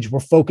engaged. We're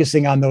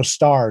focusing on those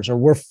stars, or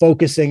we're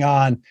focusing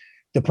on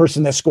the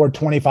person that scored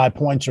 25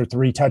 points or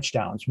 3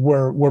 touchdowns.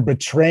 We're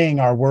betraying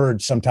our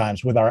words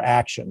sometimes with our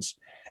actions.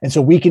 And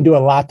so we can do a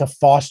lot to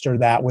foster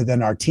that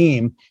within our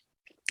team.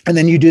 And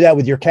then you do that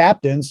with your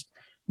captains,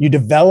 you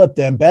develop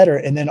them better.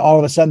 And then all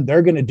of a sudden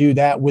they're going to do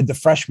that with the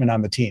freshman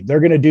on the team.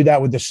 They're going to do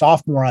that with the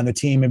sophomore on the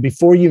team. And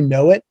before you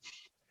know it,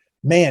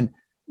 man,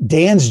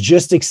 Dan's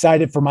just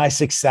excited for my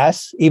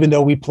success, even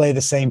though we play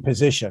the same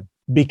position,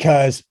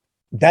 because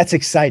that's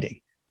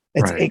exciting.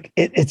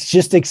 It's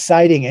just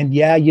exciting. And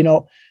yeah,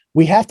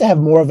 we have to have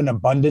more of an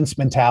abundance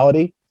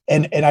mentality.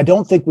 And I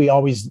don't think we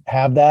always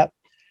have that.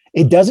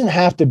 It doesn't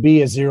have to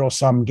be a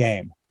zero-sum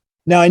game.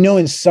 Now, I know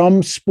in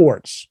some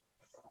sports,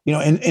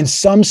 in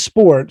some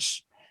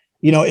sports,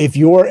 if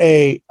you're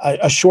a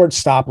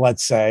shortstop,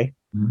 let's say,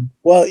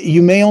 well,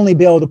 you may only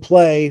be able to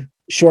play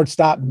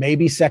shortstop,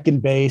 maybe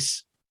second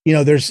base,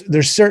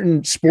 there's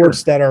certain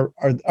sports that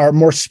are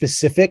more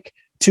specific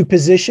to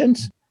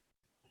positions,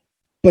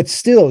 but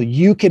still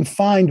you can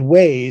find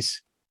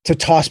ways to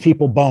toss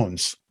people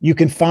bones. You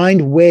can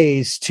find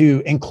ways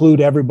to include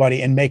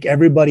everybody and make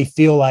everybody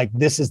feel like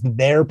this is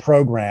their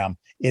program.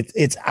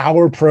 It's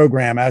our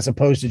program as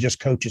opposed to just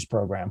coach's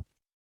program.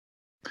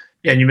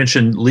 Yeah, and you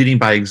mentioned leading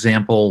by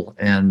example,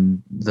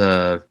 and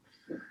the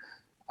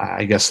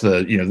times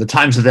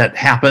that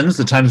happens,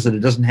 the times that it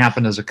doesn't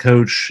happen as a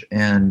coach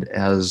and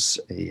as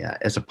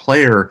a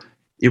player.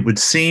 It would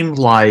seem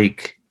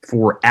like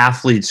for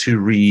athletes who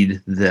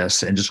read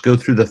this and just go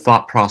through the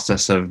thought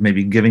process of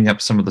maybe giving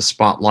up some of the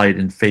spotlight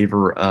in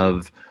favor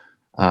of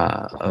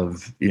a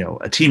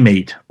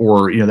teammate,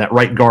 or that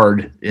right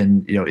guard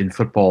in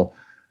football.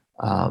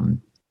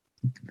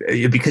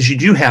 Because you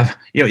do have,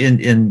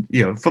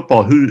 in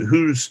football,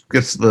 who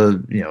gets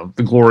the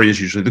glory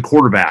is usually the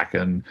quarterback,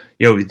 and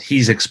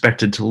he's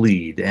expected to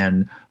lead,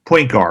 and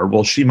point guard,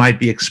 well, she might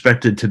be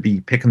expected to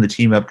be picking the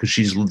team up because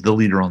she's the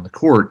leader on the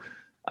court.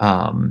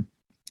 And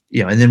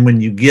then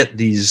when you get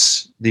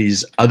these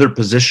other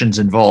positions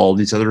involved,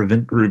 these other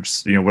event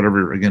groups,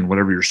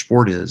 whatever your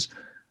sport is,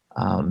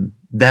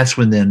 that's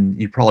when then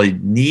you probably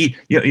need,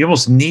 you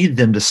almost need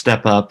them to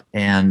step up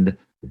and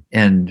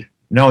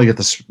not only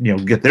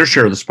get their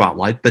share of the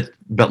spotlight, but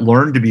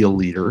learn to be a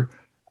leader,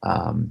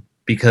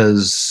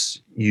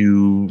 because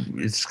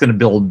it's going to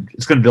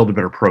build a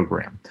better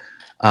program.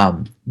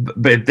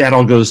 But that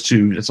all goes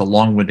to, it's a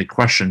long-winded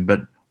question, but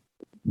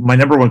my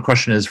number one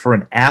question is, for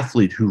an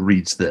athlete who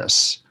reads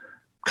this,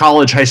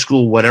 college, high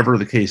school, whatever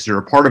the case, they're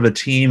a part of a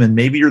team, and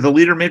maybe you're the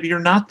leader, maybe you're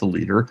not the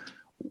leader.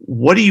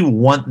 What do you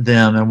want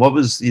them, and what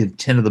was the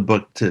intent of the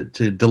book to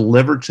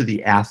deliver to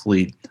the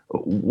athlete?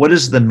 What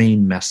is the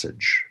main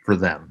message for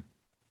them?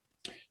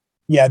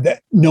 Yeah,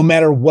 that no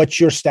matter what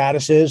your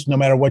status is, no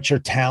matter what your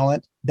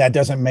talent, that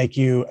doesn't make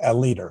you a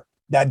leader.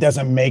 That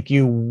doesn't make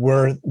you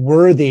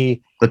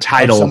worthy the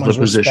title of the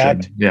position.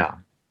 Respect. Yeah.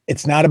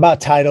 It's not about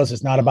titles.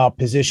 It's not about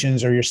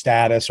positions or your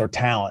status or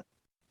talent.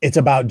 It's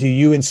about, do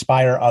you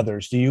inspire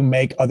others? Do you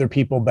make other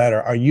people better?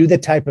 Are you the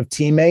type of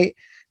teammate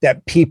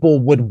that people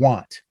would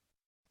want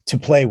to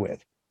play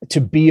with,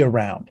 to be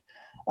around?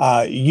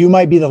 You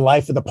might be the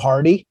life of the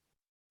party,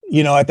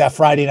 at that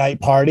Friday night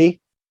party.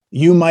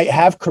 You might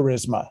have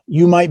charisma.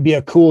 You might be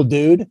a cool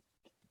dude,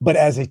 but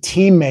as a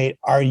teammate,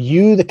 are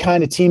you the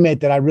kind of teammate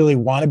that I really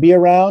want to be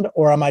around?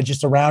 Or am I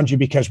just around you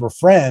because we're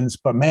friends,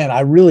 but man, I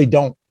really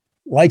don't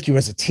like you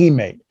as a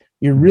teammate.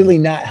 You're really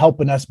not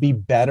helping us be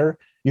better.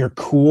 You're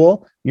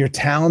cool, you're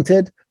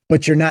talented,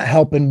 but you're not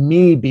helping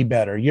me be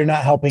better. You're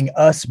not helping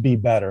us be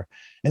better.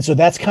 And so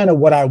that's kind of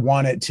what I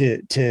wanted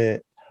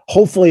to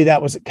hopefully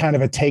that was kind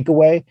of a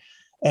takeaway.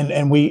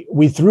 And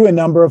we threw a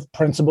number of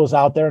principles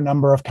out there, a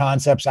number of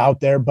concepts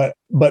out there, but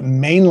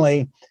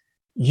mainly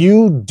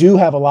you do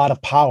have a lot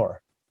of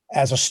power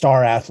as a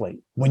star athlete.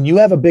 When you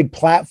have a big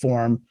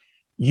platform,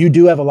 you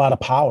do have a lot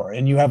of power,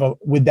 and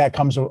with that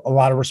comes a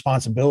lot of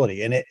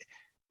responsibility. And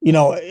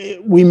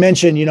we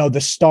mentioned,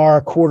 the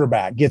star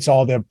quarterback gets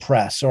all the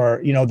press,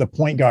 or, the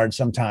point guard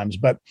sometimes,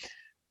 but,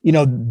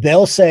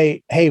 they'll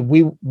say, hey,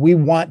 we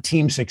want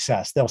team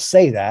success. They'll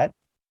say that.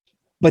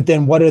 But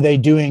then what are they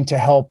doing to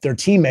help their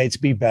teammates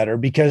be better?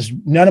 Because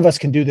none of us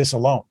can do this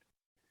alone.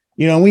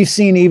 We've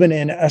seen even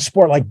in a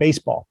sport like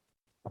baseball.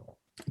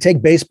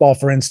 Take baseball,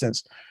 for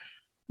instance.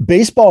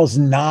 Baseball is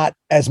not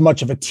as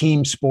much of a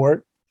team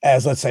sport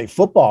as, let's say,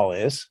 football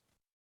is.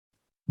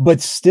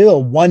 But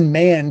still, one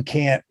man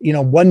can't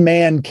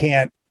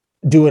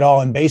do it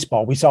all in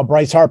baseball. We saw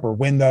Bryce Harper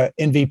win the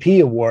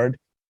MVP award,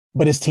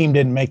 but his team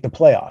didn't make the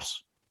playoffs.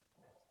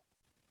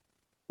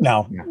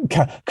 Now,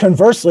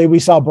 conversely, we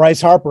saw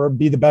Bryce Harper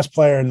be the best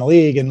player in the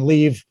league and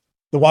leave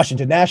the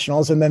Washington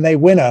Nationals, and then they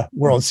win a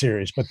World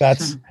Series. But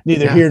that's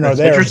neither here nor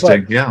there.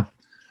 Interesting, but,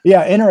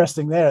 yeah,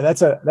 interesting there.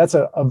 That's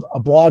a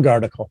blog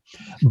article.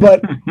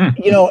 But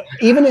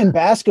even in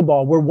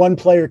basketball, where one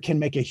player can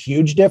make a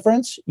huge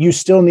difference, you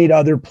still need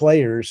other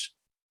players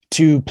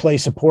to play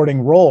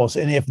supporting roles.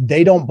 And if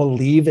they don't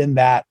believe in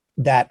that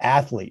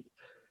athlete,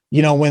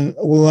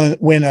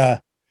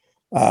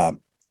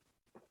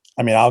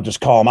 I'll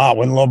just call him out.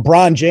 When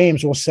LeBron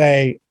James will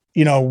say,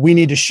 we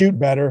need to shoot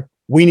better,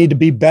 we need to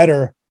be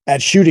better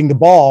at shooting the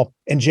ball,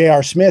 and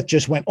J.R. Smith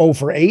just went 0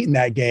 for 8 in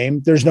that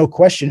game, there's no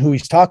question who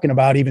he's talking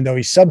about, even though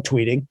he's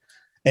subtweeting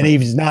and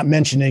he's not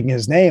mentioning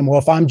his name. Well,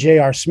 if I'm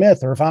J.R.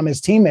 Smith or if I'm his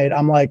teammate,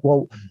 I'm like,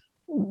 well,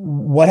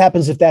 what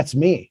happens if that's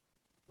me?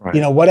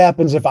 Right. What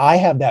happens if I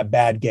have that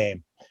bad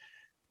game?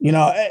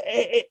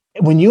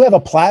 When you have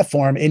a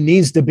platform, it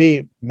needs to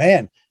be,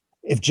 man,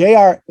 if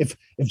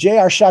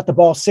JR shot the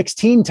ball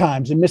 16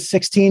 times and missed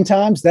 16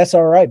 times, that's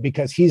all right,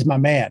 because he's my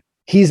man.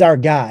 He's our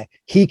guy.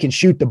 He can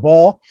shoot the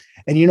ball.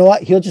 And you know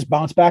what? He'll just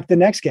bounce back the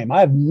next game. I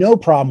have no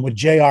problem with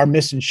JR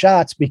missing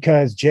shots,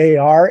 because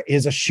JR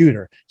is a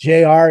shooter.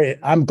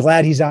 I'm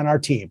glad he's on our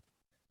team.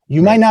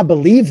 You might not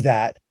believe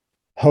that,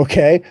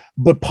 okay?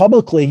 But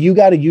publicly, you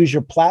got to use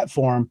your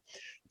platform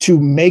to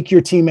make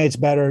your teammates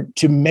better,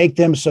 to make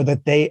them so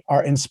that they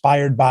are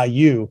inspired by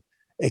you.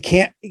 It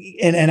can't,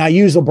 and I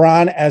use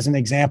LeBron as an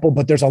example,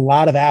 but there's a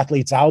lot of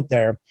athletes out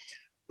there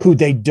who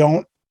they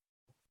don't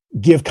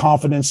give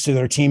confidence to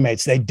their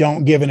teammates. They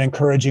don't give an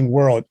encouraging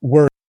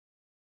word.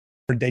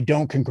 They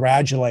don't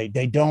congratulate.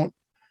 They don't,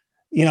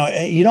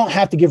 you don't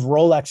have to give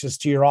Rolexes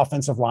to your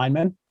offensive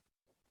linemen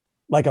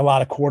like a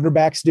lot of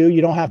quarterbacks do.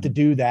 You don't have to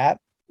do that.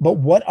 But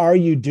what are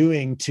you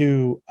doing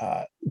to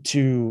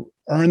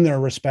earn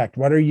their respect?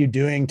 What are you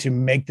doing to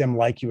make them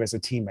like you as a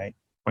teammate?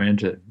 And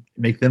to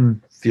make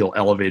them feel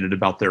elevated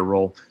about their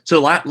role. So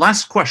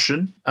last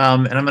question,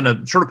 and I'm going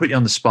to sort of put you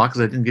on the spot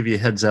because I didn't give you a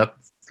heads up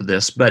for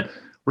this, but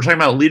we're talking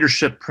about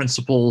leadership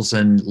principles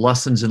and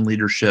lessons in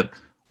leadership.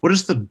 What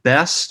is the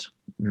best,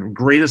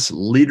 greatest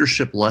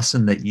leadership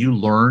lesson that you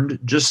learned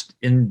just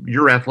in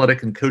your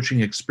athletic and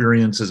coaching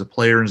experience as a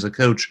player and as a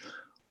coach?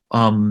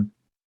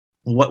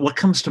 What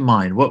comes to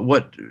mind?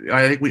 What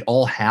I think we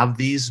all have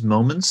these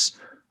moments.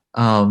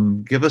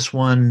 Give us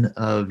one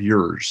of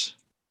yours.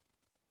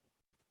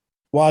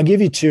 Well, I'll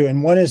give you two,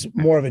 and one is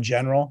more of a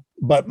general,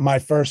 but my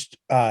first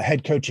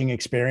head coaching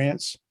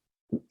experience,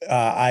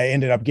 I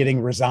ended up getting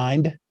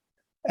resigned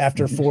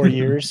after 4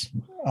 years,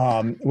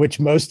 which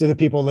most of the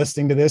people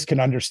listening to this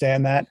can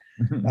understand that.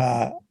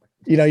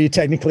 You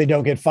technically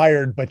don't get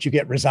fired, but you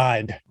get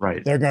resigned.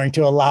 Right. They're going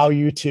to allow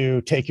you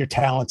to take your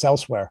talents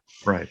elsewhere.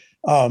 Right.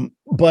 I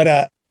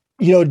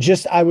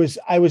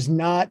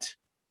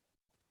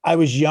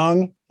was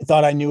young,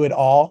 thought I knew it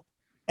all.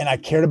 And I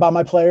cared about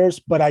my players,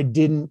 but they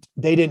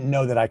didn't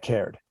know that I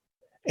cared.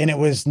 And it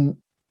was,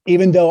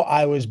 even though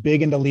I was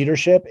big into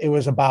leadership, it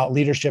was about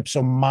leadership.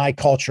 So my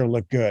culture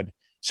looked good.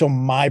 So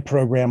my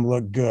program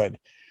looked good.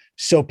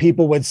 So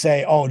people would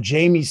say, oh,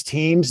 Jamie's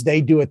teams,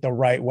 they do it the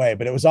right way.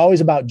 But it was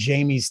always about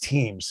Jamie's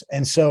teams.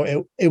 And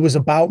so it was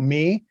about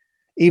me,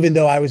 even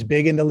though I was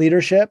big into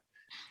leadership.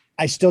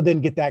 I still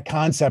didn't get that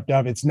concept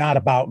of it's not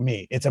about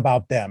me. It's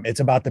about them. It's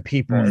about the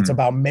people. It's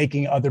about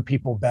making other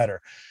people better.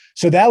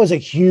 So that was a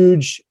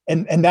huge,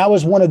 and that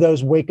was one of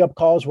those wake up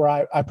calls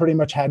where I pretty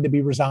much had to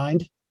be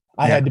resigned.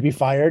 I had to be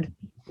fired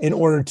in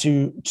order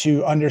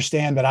to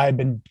understand that I had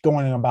been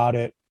going about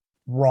it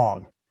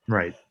wrong.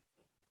 Right.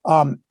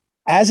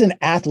 As an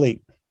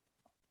athlete,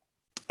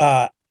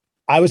 I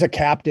was a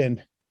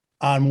captain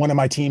on one of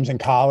my teams in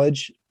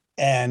college,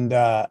 and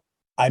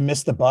I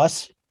missed the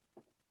bus.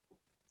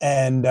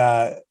 And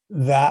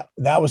that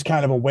was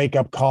kind of a wake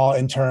up call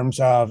in terms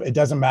of, it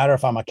doesn't matter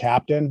if I'm a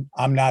captain,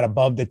 I'm not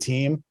above the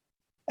team.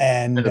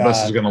 And the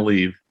bus is going to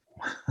leave.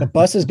 The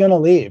bus is going to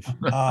leave.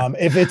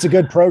 If it's a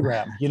good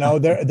program,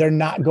 they're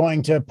not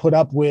going to put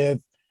up with,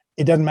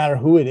 it doesn't matter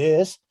who it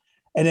is.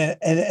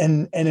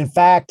 And in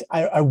fact,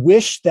 I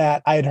wish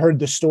that I had heard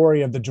the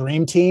story of the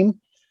dream team.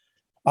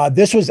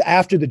 This was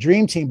after the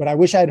dream team, but I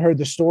wish I had heard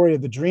the story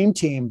of the dream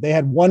team. They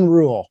had one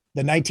rule,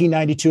 the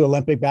 1992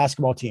 Olympic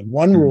basketball team.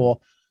 One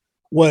rule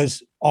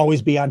was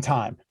always be on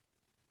time.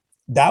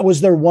 That was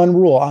their one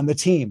rule on the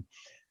team.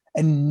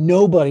 And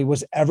nobody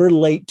was ever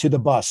late to the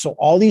bus. So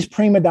all these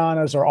prima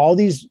donnas or all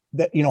these,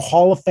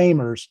 Hall of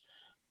Famers,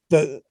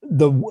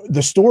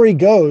 the story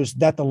goes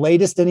that the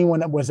latest anyone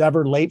that was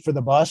ever late for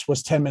the bus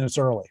was 10 minutes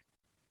early.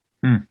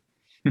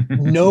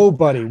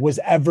 Nobody was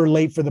ever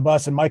late for the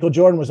bus. And Michael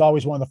Jordan was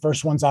always one of the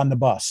first ones on the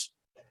bus.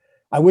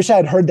 I wish I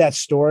had heard that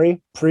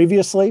story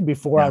previously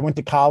before I went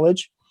to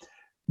college,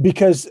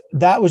 because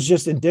that was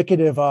just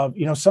indicative of,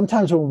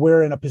 sometimes when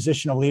we're in a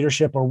position of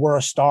leadership or we're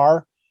a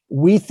star,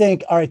 we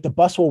think, all right, the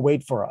bus will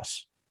wait for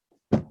us.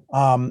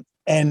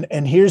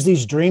 And here's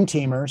these dream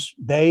teamers.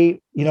 They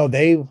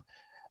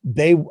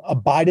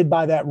abided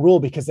by that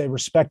rule because they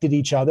respected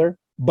each other,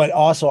 but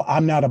also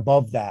I'm not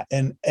above that.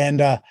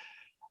 And I'll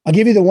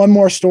give you the one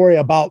more story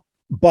about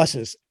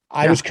buses.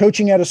 I was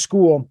coaching at a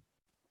school,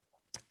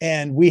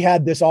 and we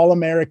had this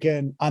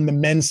All-American on the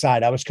men's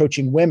side. I was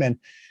coaching women.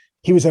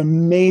 He was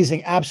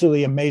amazing,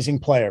 absolutely amazing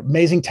player,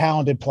 amazing,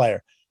 talented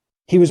player.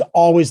 He was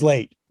always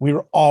late. We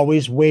were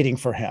always waiting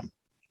for him.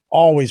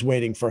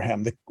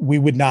 We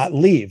would not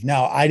leave.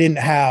 Now, I didn't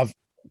have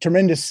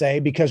tremendous say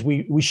because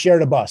we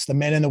shared a bus. The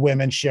men and the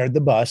women shared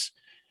the bus.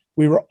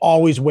 We were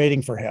always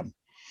waiting for him.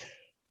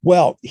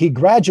 Well, he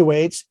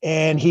graduates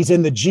and he's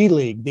in the G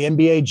League, the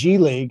NBA G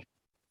League.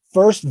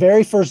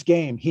 Very first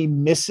game,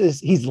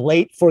 he's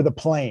late for the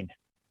plane.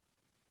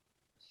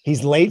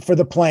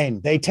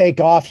 They take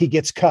off. He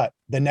gets cut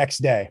the next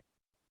day.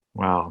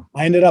 Wow.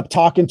 I ended up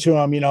talking to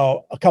him,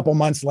 a couple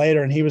months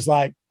later, and he was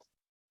like,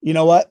 you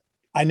know what?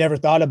 I never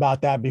thought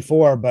about that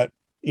before, but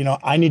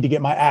I need to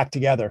get my act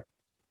together.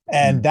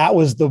 And that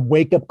was the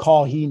wake up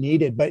call he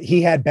needed, but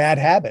he had bad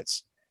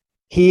habits.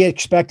 He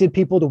expected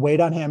people to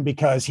wait on him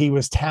because he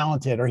was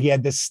talented or he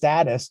had this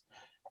status.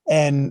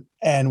 And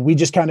we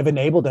just kind of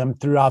enabled him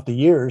throughout the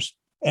years.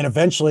 And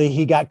eventually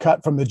he got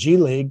cut from the G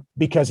League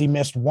because he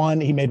made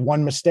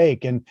one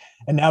mistake. And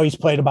now he's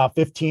played about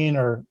 15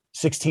 or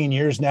 16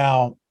 years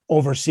now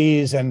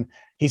overseas, and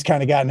he's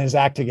kind of gotten his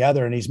act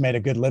together and he's made a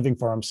good living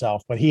for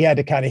himself. But he had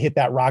to kind of hit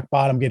that rock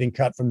bottom getting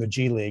cut from the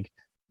G League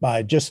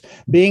by just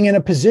being in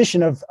a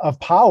position of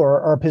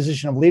power or a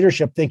position of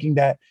leadership, thinking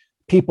that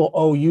people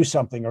owe you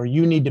something, or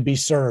you need to be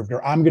served,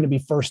 or I'm going to be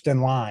first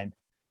in line,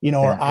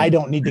 or I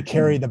don't need to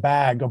carry the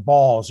bag of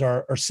balls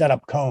or set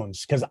up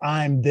cones because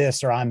I'm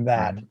this or I'm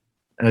that.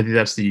 And I think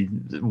that's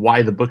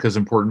why the book is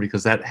important,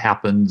 because that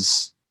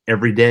happens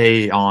every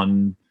day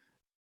on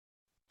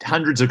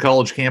hundreds of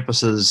college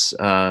campuses,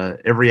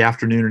 every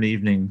afternoon and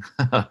evening,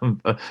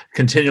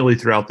 continually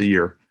throughout the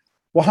year.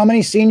 Well, how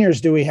many seniors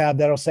do we have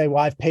that'll say,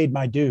 well, I've paid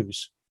my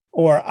dues,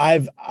 or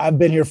I've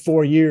been here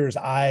 4 years,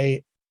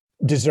 I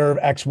deserve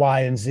X,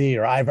 Y, and Z,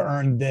 or I've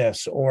earned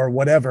this, or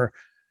whatever,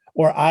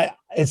 or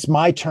it's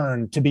my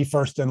turn to be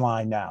first in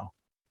line now.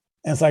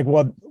 And it's like,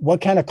 well, what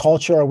kind of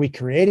culture are we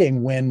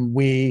creating when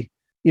we,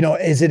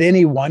 is it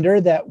any wonder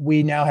that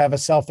we now have a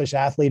selfish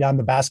athlete on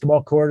the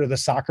basketball court or the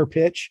soccer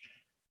pitch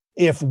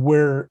if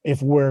we're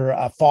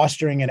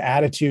fostering an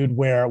attitude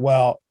where,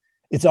 well,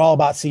 it's all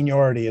about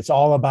seniority, it's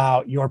all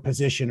about your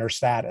position or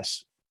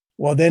status?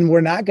 Well, then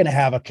we're not going to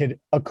have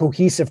a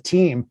cohesive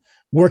team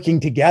working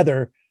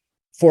together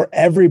for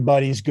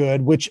everybody's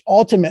good, which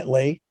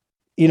ultimately,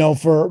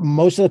 for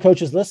most of the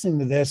coaches listening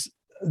to this,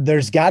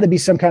 there's got to be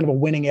some kind of a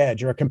winning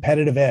edge or a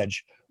competitive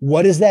edge.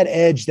 What is that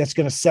edge that's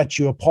going to set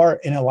you apart?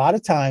 And a lot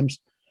of times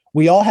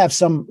we all have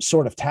some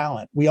sort of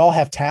talent. We all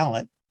have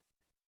talent,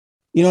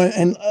 I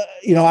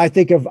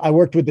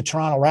worked with the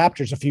Toronto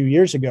Raptors a few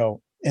years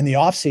ago in the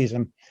off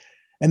season,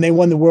 and they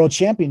won the world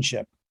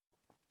championship.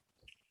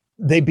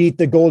 They beat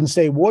the Golden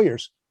State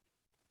Warriors.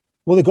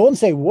 Well, the Golden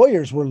State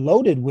Warriors were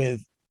loaded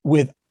with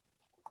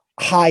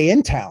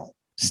high-end talent: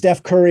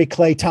 Steph Curry,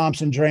 Klay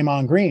Thompson,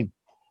 Draymond Green.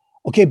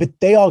 Okay, but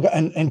they all got,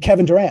 and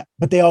Kevin Durant,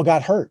 but they all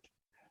got hurt.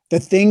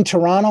 The thing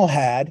Toronto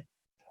had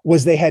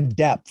was they had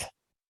depth.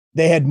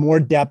 They had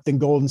more depth than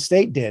Golden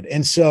State did.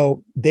 And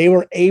so they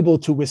were able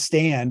to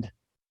withstand,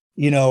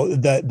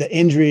 the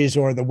injuries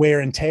or the wear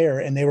and tear,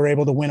 and they were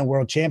able to win a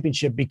world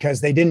championship because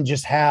they didn't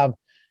just have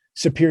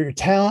superior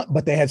talent,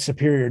 but they had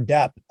superior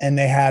depth, and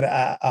they had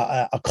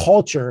a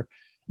culture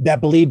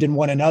that believed in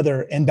one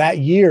another. And that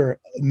year,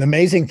 the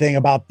amazing thing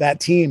about that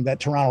team, that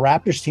Toronto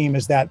Raptors team,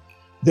 is that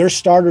their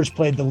starters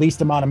played the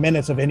least amount of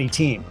minutes of any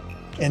team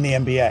in the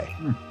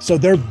NBA. So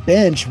their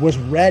bench was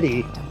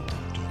ready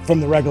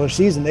from the regular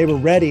season. They were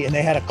ready, and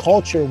they had a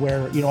culture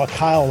where, a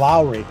Kyle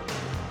Lowry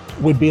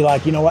would be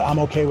like, you know what, I'm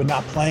okay with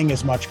not playing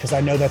as much because I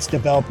know that's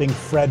developing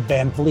Fred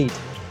VanVleet.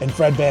 And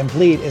Fred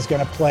VanVleet is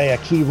going to play a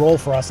key role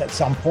for us at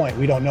some point.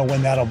 We don't know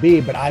when that'll be,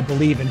 but I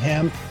believe in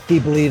him. He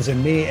believes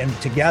in me. And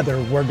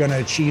together we're going to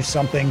achieve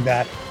something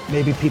that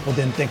maybe people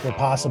didn't think were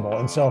possible.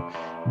 And so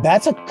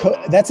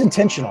that's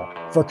intentional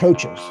for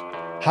coaches.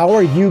 How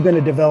are you going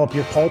to develop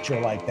your culture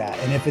like that?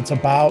 And if it's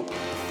about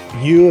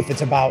you, if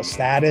it's about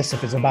status,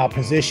 if it's about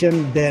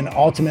position, then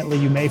ultimately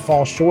you may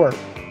fall short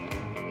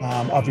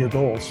of your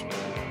goals.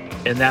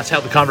 And that's how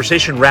the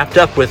conversation wrapped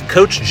up with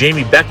Coach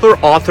Jamie Beckler,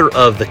 author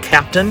of The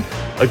Captain,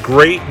 a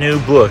great new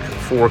book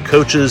for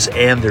coaches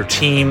and their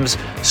teams.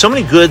 So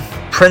many good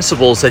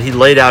principles that he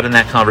laid out in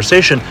that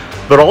conversation.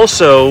 But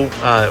also,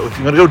 if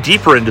you want to go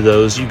deeper into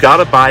those, you got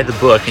to buy the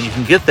book. And you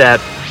can get that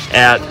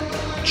at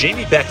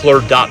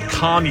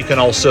jamiebeckler.com. You can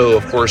also,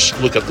 of course,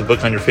 look up the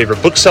book on your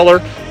favorite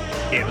bookseller,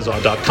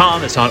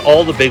 Amazon.com. It's on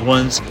all the big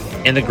ones.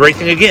 And the great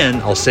thing, again,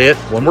 I'll say it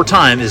one more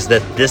time, is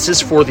that this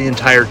is for the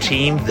entire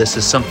team. This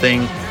is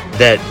something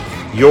that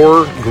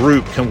your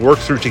group can work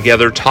through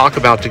together, talk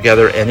about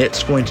together, and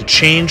it's going to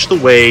change the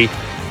way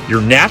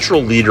your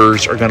natural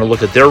leaders are going to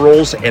look at their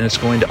roles, and it's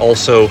going to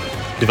also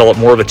develop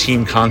more of a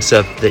team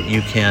concept that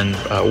you can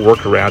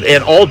work around.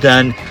 And all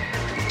done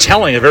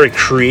telling a very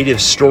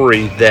creative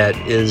story that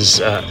is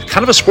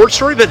kind of a sports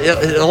story, but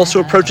it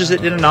also approaches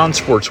it in a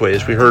non-sports way,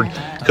 as we heard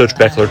Coach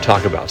Beckler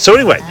talk about. So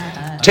anyway,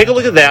 take a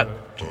look at that.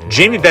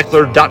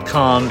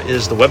 JamieBeckler.com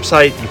is the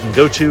website you can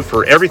go to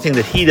for everything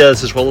that he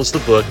does, as well as the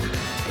book.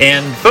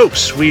 And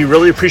folks, we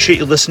really appreciate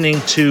you listening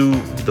to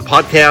the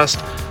podcast.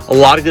 A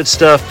lot of good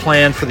stuff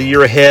planned for the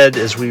year ahead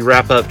as we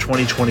wrap up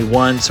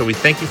 2021. So we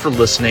thank you for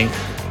listening.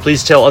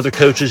 Please tell other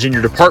coaches in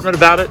your department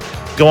about it.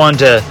 Go on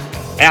to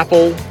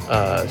Apple,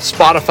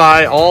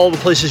 Spotify, all the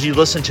places you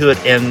listen to it,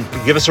 and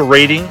give us a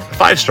rating,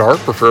 5-star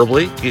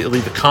preferably.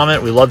 Leave a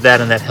comment. We love that,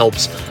 and that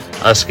helps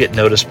us get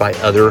noticed by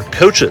other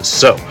coaches.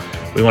 So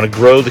we want to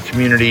grow the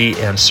community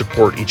and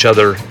support each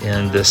other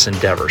in this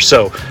endeavor.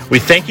 So we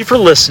thank you for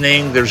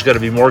listening. There's going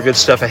to be more good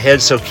stuff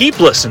ahead, so keep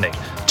listening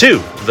to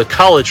the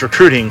College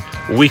Recruiting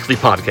Weekly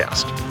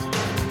Podcast.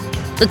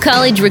 The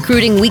College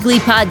Recruiting Weekly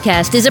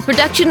Podcast is a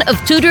production of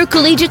Tudor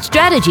Collegiate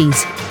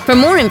Strategies. For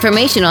more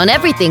information on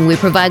everything we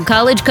provide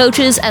college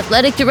coaches,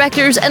 athletic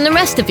directors, and the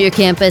rest of your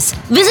campus,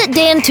 visit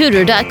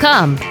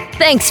dantudor.com.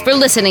 Thanks for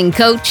listening,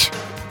 Coach.